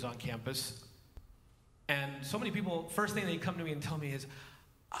teachers on campus, And so many people, first thing they come to me and tell me is,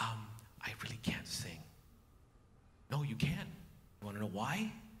 I really can't sing. No, you can. You want to know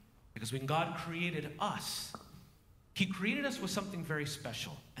why? Because when God created us, he created us with something very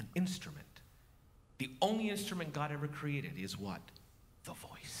special, an instrument. The only instrument God ever created is what? The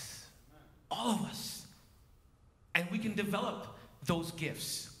voice. All of us. And we can develop those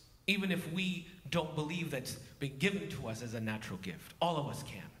gifts, even if we don't believe that's been given to us as a natural gift. All of us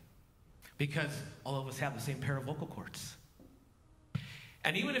can. Because all of us have the same pair of vocal cords.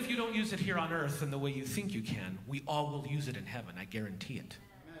 And even if you don't use it here on earth in the way you think you can, we all will use it in heaven, I guarantee it.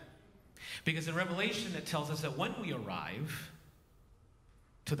 Because in Revelation it tells us that when we arrive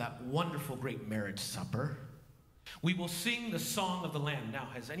to that wonderful great marriage supper, we will sing the song of the Lamb. Now,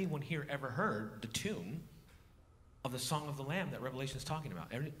 has anyone here ever heard the tune of the song of the Lamb that Revelation is talking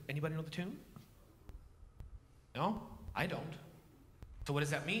about? Anybody know the tune? No? I don't. So what does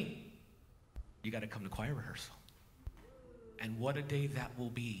that mean? You got to come to choir rehearsal. And what a day that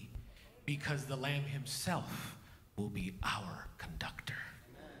will be, because the Lamb himself will be our conductor.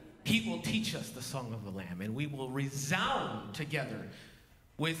 He will teach us the song of the Lamb, and we will resound together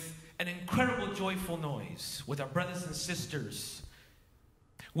with an incredible joyful noise with our brothers and sisters.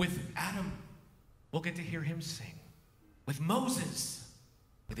 With Adam, we'll get to hear him sing. With Moses,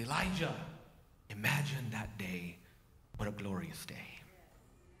 with Elijah. Imagine that day. What a glorious day.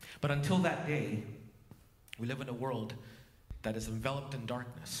 But until that day, we live in a world that is enveloped in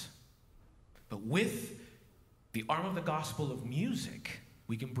darkness. But with the arm of the gospel of music,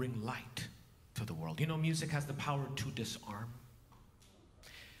 we can bring light to the world. You know, music has the power to disarm.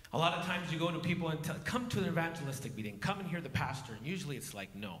 A lot of times you go to people and tell, come to an evangelistic meeting, come and hear the pastor, and usually it's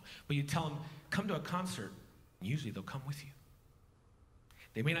like, no. But you tell them, come to a concert, and usually they'll come with you.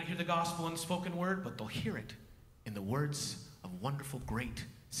 They may not hear the gospel in spoken word, but they'll hear it in the words of wonderful, great,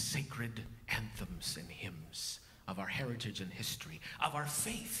 sacred anthems and hymns of our heritage and history, of our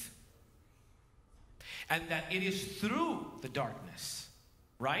faith. And that it is through the darkness,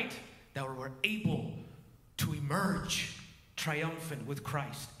 right, that we're able to emerge triumphant with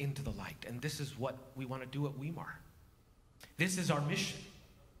Christ into the light. And this is what we want to do at Weimar. This is our mission.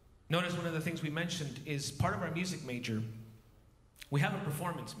 Notice one of the things we mentioned is part of our music major, we have a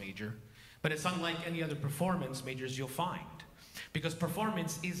performance major, but it's unlike any other performance majors you'll find. Because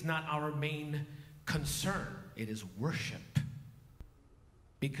performance is not our main concern. It is worship.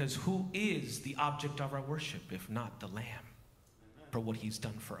 Because who is the object of our worship if not the Lamb for what he's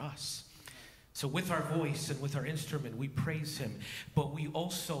done for us? So with our voice and with our instrument, we praise him. But we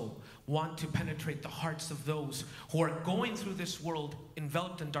also want to penetrate the hearts of those who are going through this world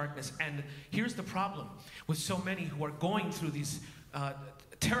enveloped in darkness. And here's the problem with so many who are going through these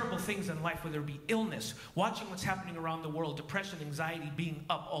terrible things in life, whether it be illness, watching what's happening around the world, depression, anxiety being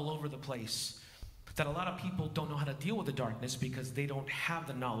up all over the place, that a lot of people don't know how to deal with the darkness because they don't have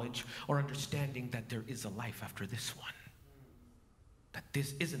the knowledge or understanding that there is a life after this one, that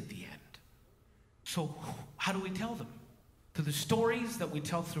this isn't the end. So how do we tell them? Through the stories that we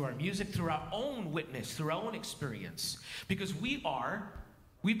tell through our music, through our own witness, through our own experience. Because we've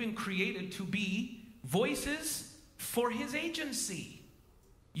been created to be voices for his agency.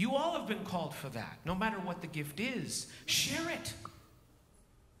 You all have been called for that. No matter what the gift is, share it.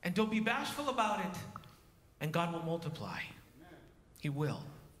 And don't be bashful about it. And God will multiply. He will.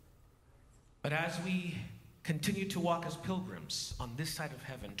 But as we continue to walk as pilgrims on this side of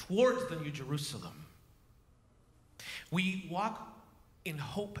heaven towards the New Jerusalem, we walk in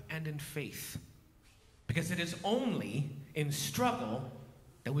hope and in faith, because it is only in struggle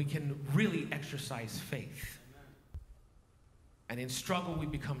that we can really exercise faith. And in struggle we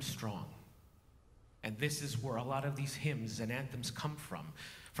become strong. And this is where a lot of these hymns and anthems come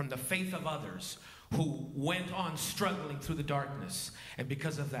from the faith of others who went on struggling through the darkness. And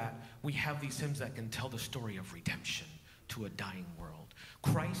because of that, we have these hymns that can tell the story of redemption to a dying world.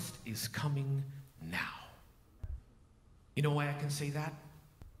 Christ is coming now. You know why I can say that?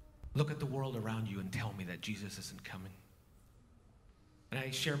 Look at the world around you and tell me that Jesus isn't coming. And I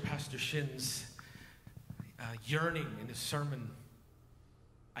share Pastor Shin's yearning in his sermon.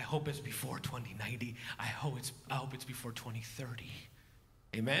 I hope it's before 2090. I hope it's before 2030.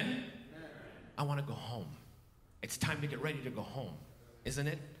 Amen? Amen. I want to go home. It's time to get ready to go home, isn't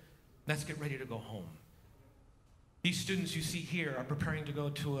it? Let's get ready to go home. These students you see here are preparing to go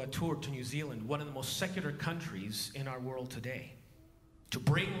to a tour to New Zealand, one of the most secular countries in our world today, to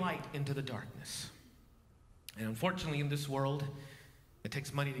bring light into the darkness. And unfortunately in this world, it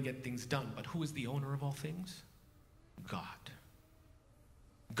takes money to get things done. But who is the owner of all things? God.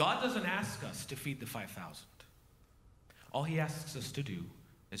 God doesn't ask us to feed the 5,000. All he asks us to do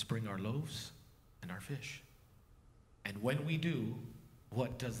is bring our loaves and our fish. And when we do,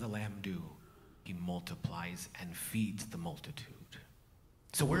 what does the Lamb do? He multiplies and feeds the multitude.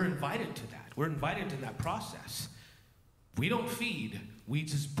 So we're invited to that. We're invited to that process. We don't feed, we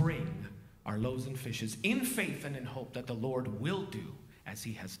just bring our loaves and fishes in faith and in hope that the Lord will do as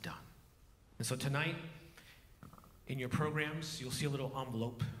he has done. And so tonight, in your programs, you'll see a little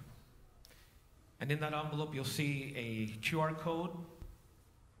envelope. And in that envelope, you'll see a QR code.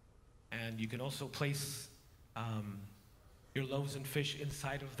 And you can also place your loaves and fish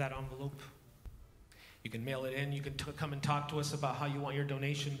inside of that envelope. You can mail it in. You can come and talk to us about how you want your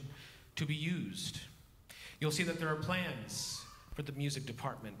donation to be used. You'll see that there are plans for the music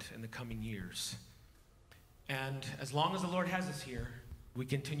department in the coming years. And as long as the Lord has us here, we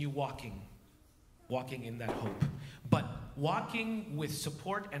continue walking in that hope. But walking with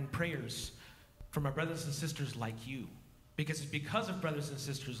support and prayers from our brothers and sisters like you. Because it's because of brothers and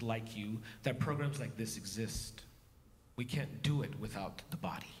sisters like you that programs like this exist. We can't do it without the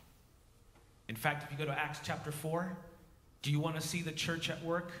body. In fact, if you go to Acts chapter 4, do you want to see the church at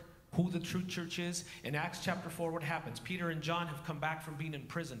work? Who the true church is? In Acts chapter 4, what happens? Peter and John have come back from being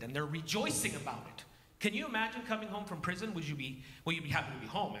imprisoned, and they're rejoicing about it. Can you imagine coming home from prison? You'd be happy to be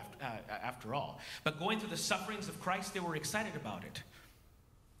home after all. But going through the sufferings of Christ, they were excited about it.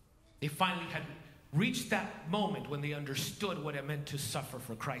 They finally had reached that moment when they understood what it meant to suffer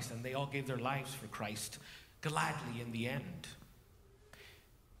for Christ, and they all gave their lives for Christ gladly in the end.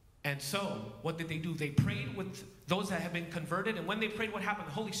 And so, what did they do? They prayed with those that had been converted, and when they prayed, what happened?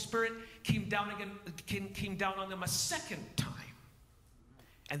 The Holy Spirit came down on them a second time.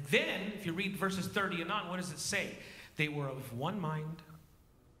 And then, if you read verses 30 and on, what does it say? They were of one mind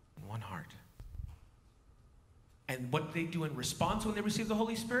and one heart. And what did they do in response when they received the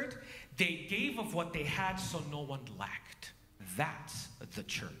Holy Spirit? They gave of what they had so no one lacked. That's the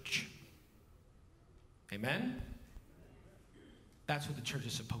church. Amen? That's what the church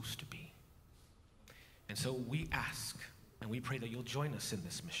is supposed to be. And so we ask and we pray that you'll join us in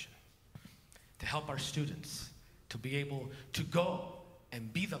this mission to help our students to be able to go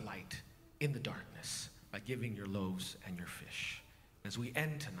and be the light in the darkness by giving your loaves and your fish. As we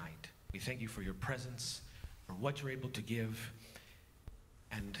end tonight, we thank you for your presence, for what you're able to give.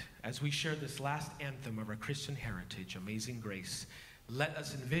 And as we share this last anthem of our Christian heritage, Amazing Grace, let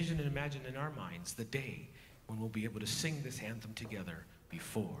us envision and imagine in our minds the day when we'll be able to sing this anthem together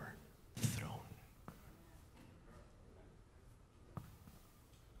before the throne.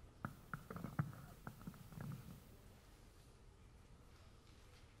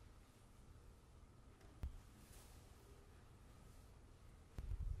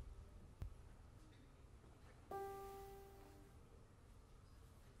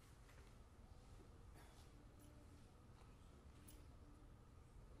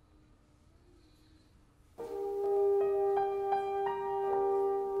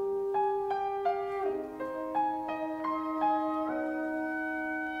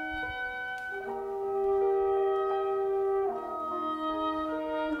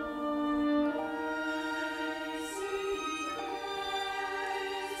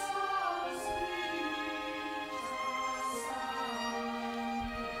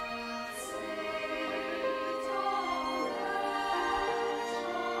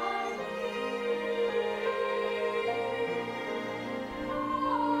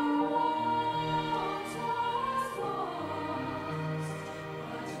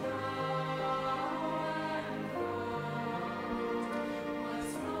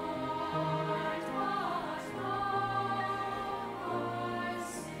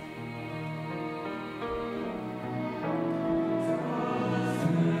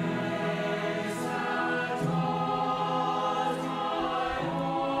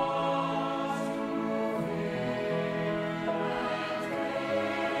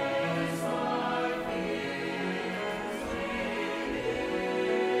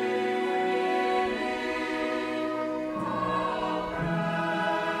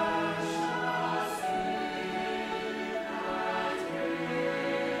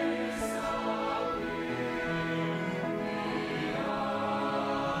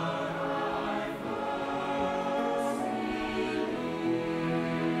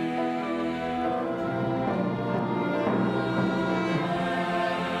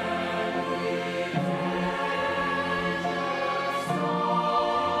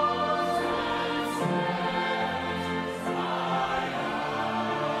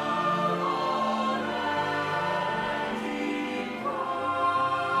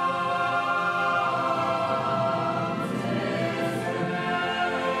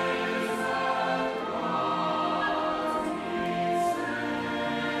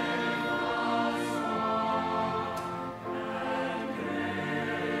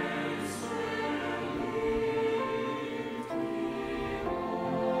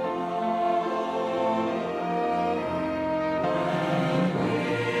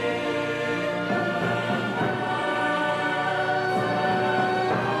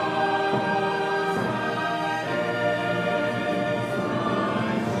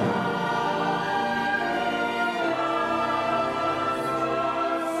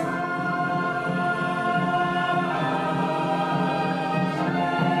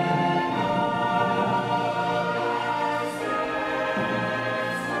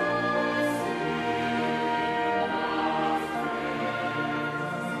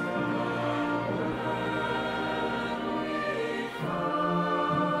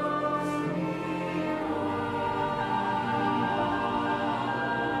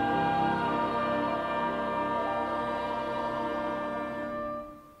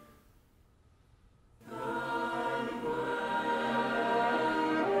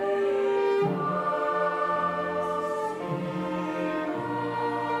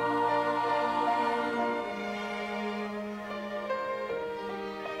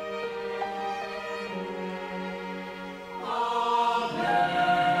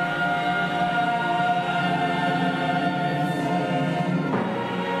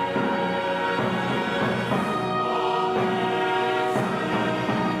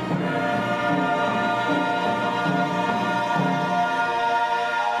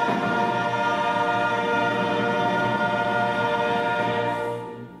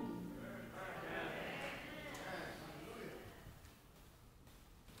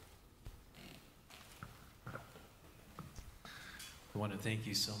 want to thank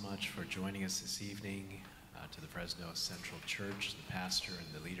you so much for joining us this evening to the Fresno Central Church, the pastor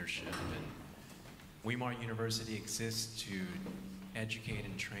and the leadership. And Weimar University exists to educate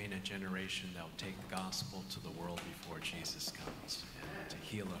and train a generation that will take the gospel to the world before Jesus comes, and to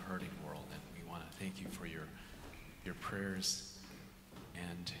heal a hurting world. And we want to thank you for your prayers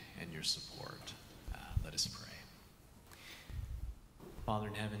and your support. Let us pray. Father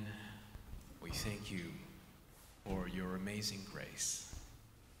in heaven, we thank you for your amazing grace,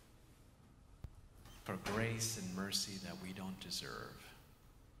 for grace and mercy that we don't deserve.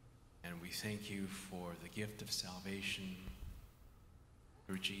 And we thank you for the gift of salvation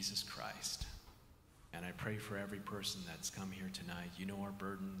through Jesus Christ. And I pray for every person that's come here tonight. You know our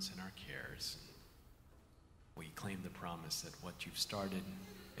burdens and our cares. We claim the promise that what you've started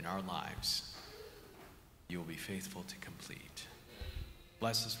in our lives, you will be faithful to complete.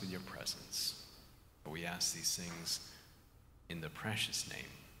 Bless us with your presence. For we ask these things in the precious name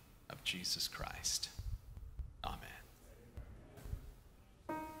of Jesus Christ. Amen.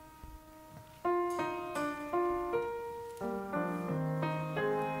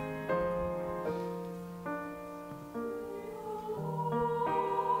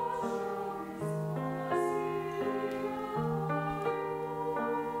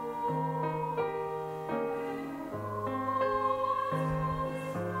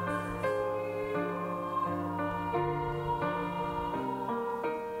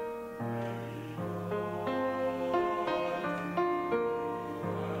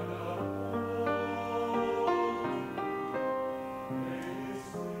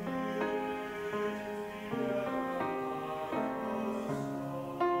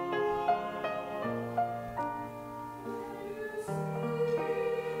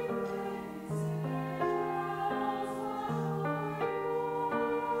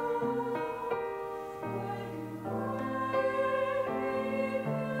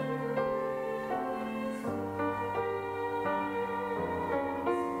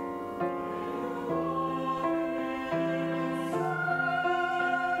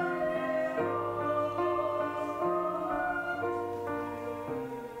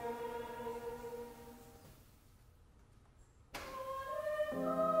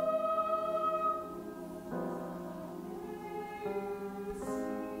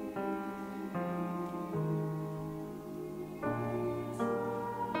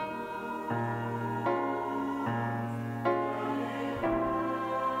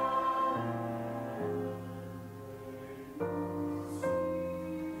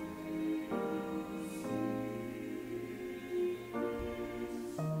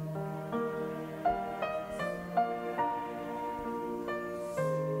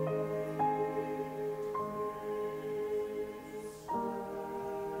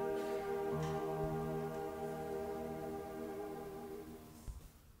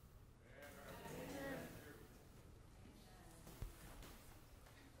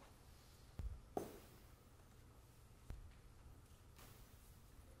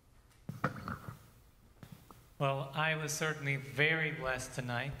 Well, I was certainly very blessed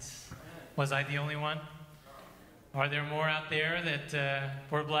tonight. Was I the only one? Are there more out there that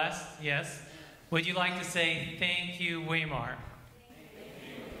were blessed? Yes. Would you like to say thank you, Weimar?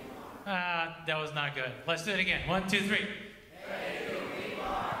 That was not good. Let's do it again. 1, 2, 3. Thank you,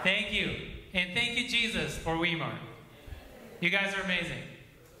 Weimar. Thank you. And thank you, Jesus, for Weimar. You guys are amazing,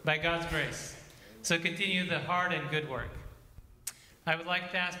 by God's grace. So continue the hard and good work. I would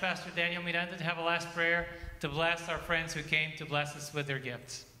like to ask Pastor Daniel Miranda to have a last prayer to bless our friends who came to bless us with their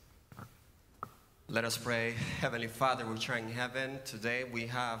gifts. Let us pray. Heavenly Father, which are in heaven, today we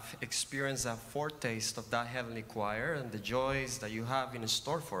have experienced a foretaste of that heavenly choir and the joys that you have in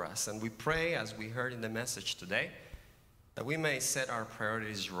store for us. And we pray, as we heard in the message today, that we may set our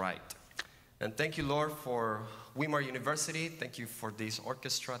priorities right. And thank you, Lord, for Weimar University. Thank you for this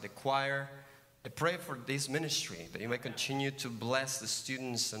orchestra, the choir. I pray for this ministry, that you may continue to bless the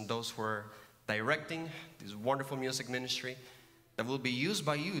students and those who are directing this wonderful music ministry, that will be used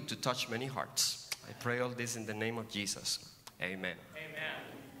by you to touch many hearts. I pray all this in the name of Jesus. Amen.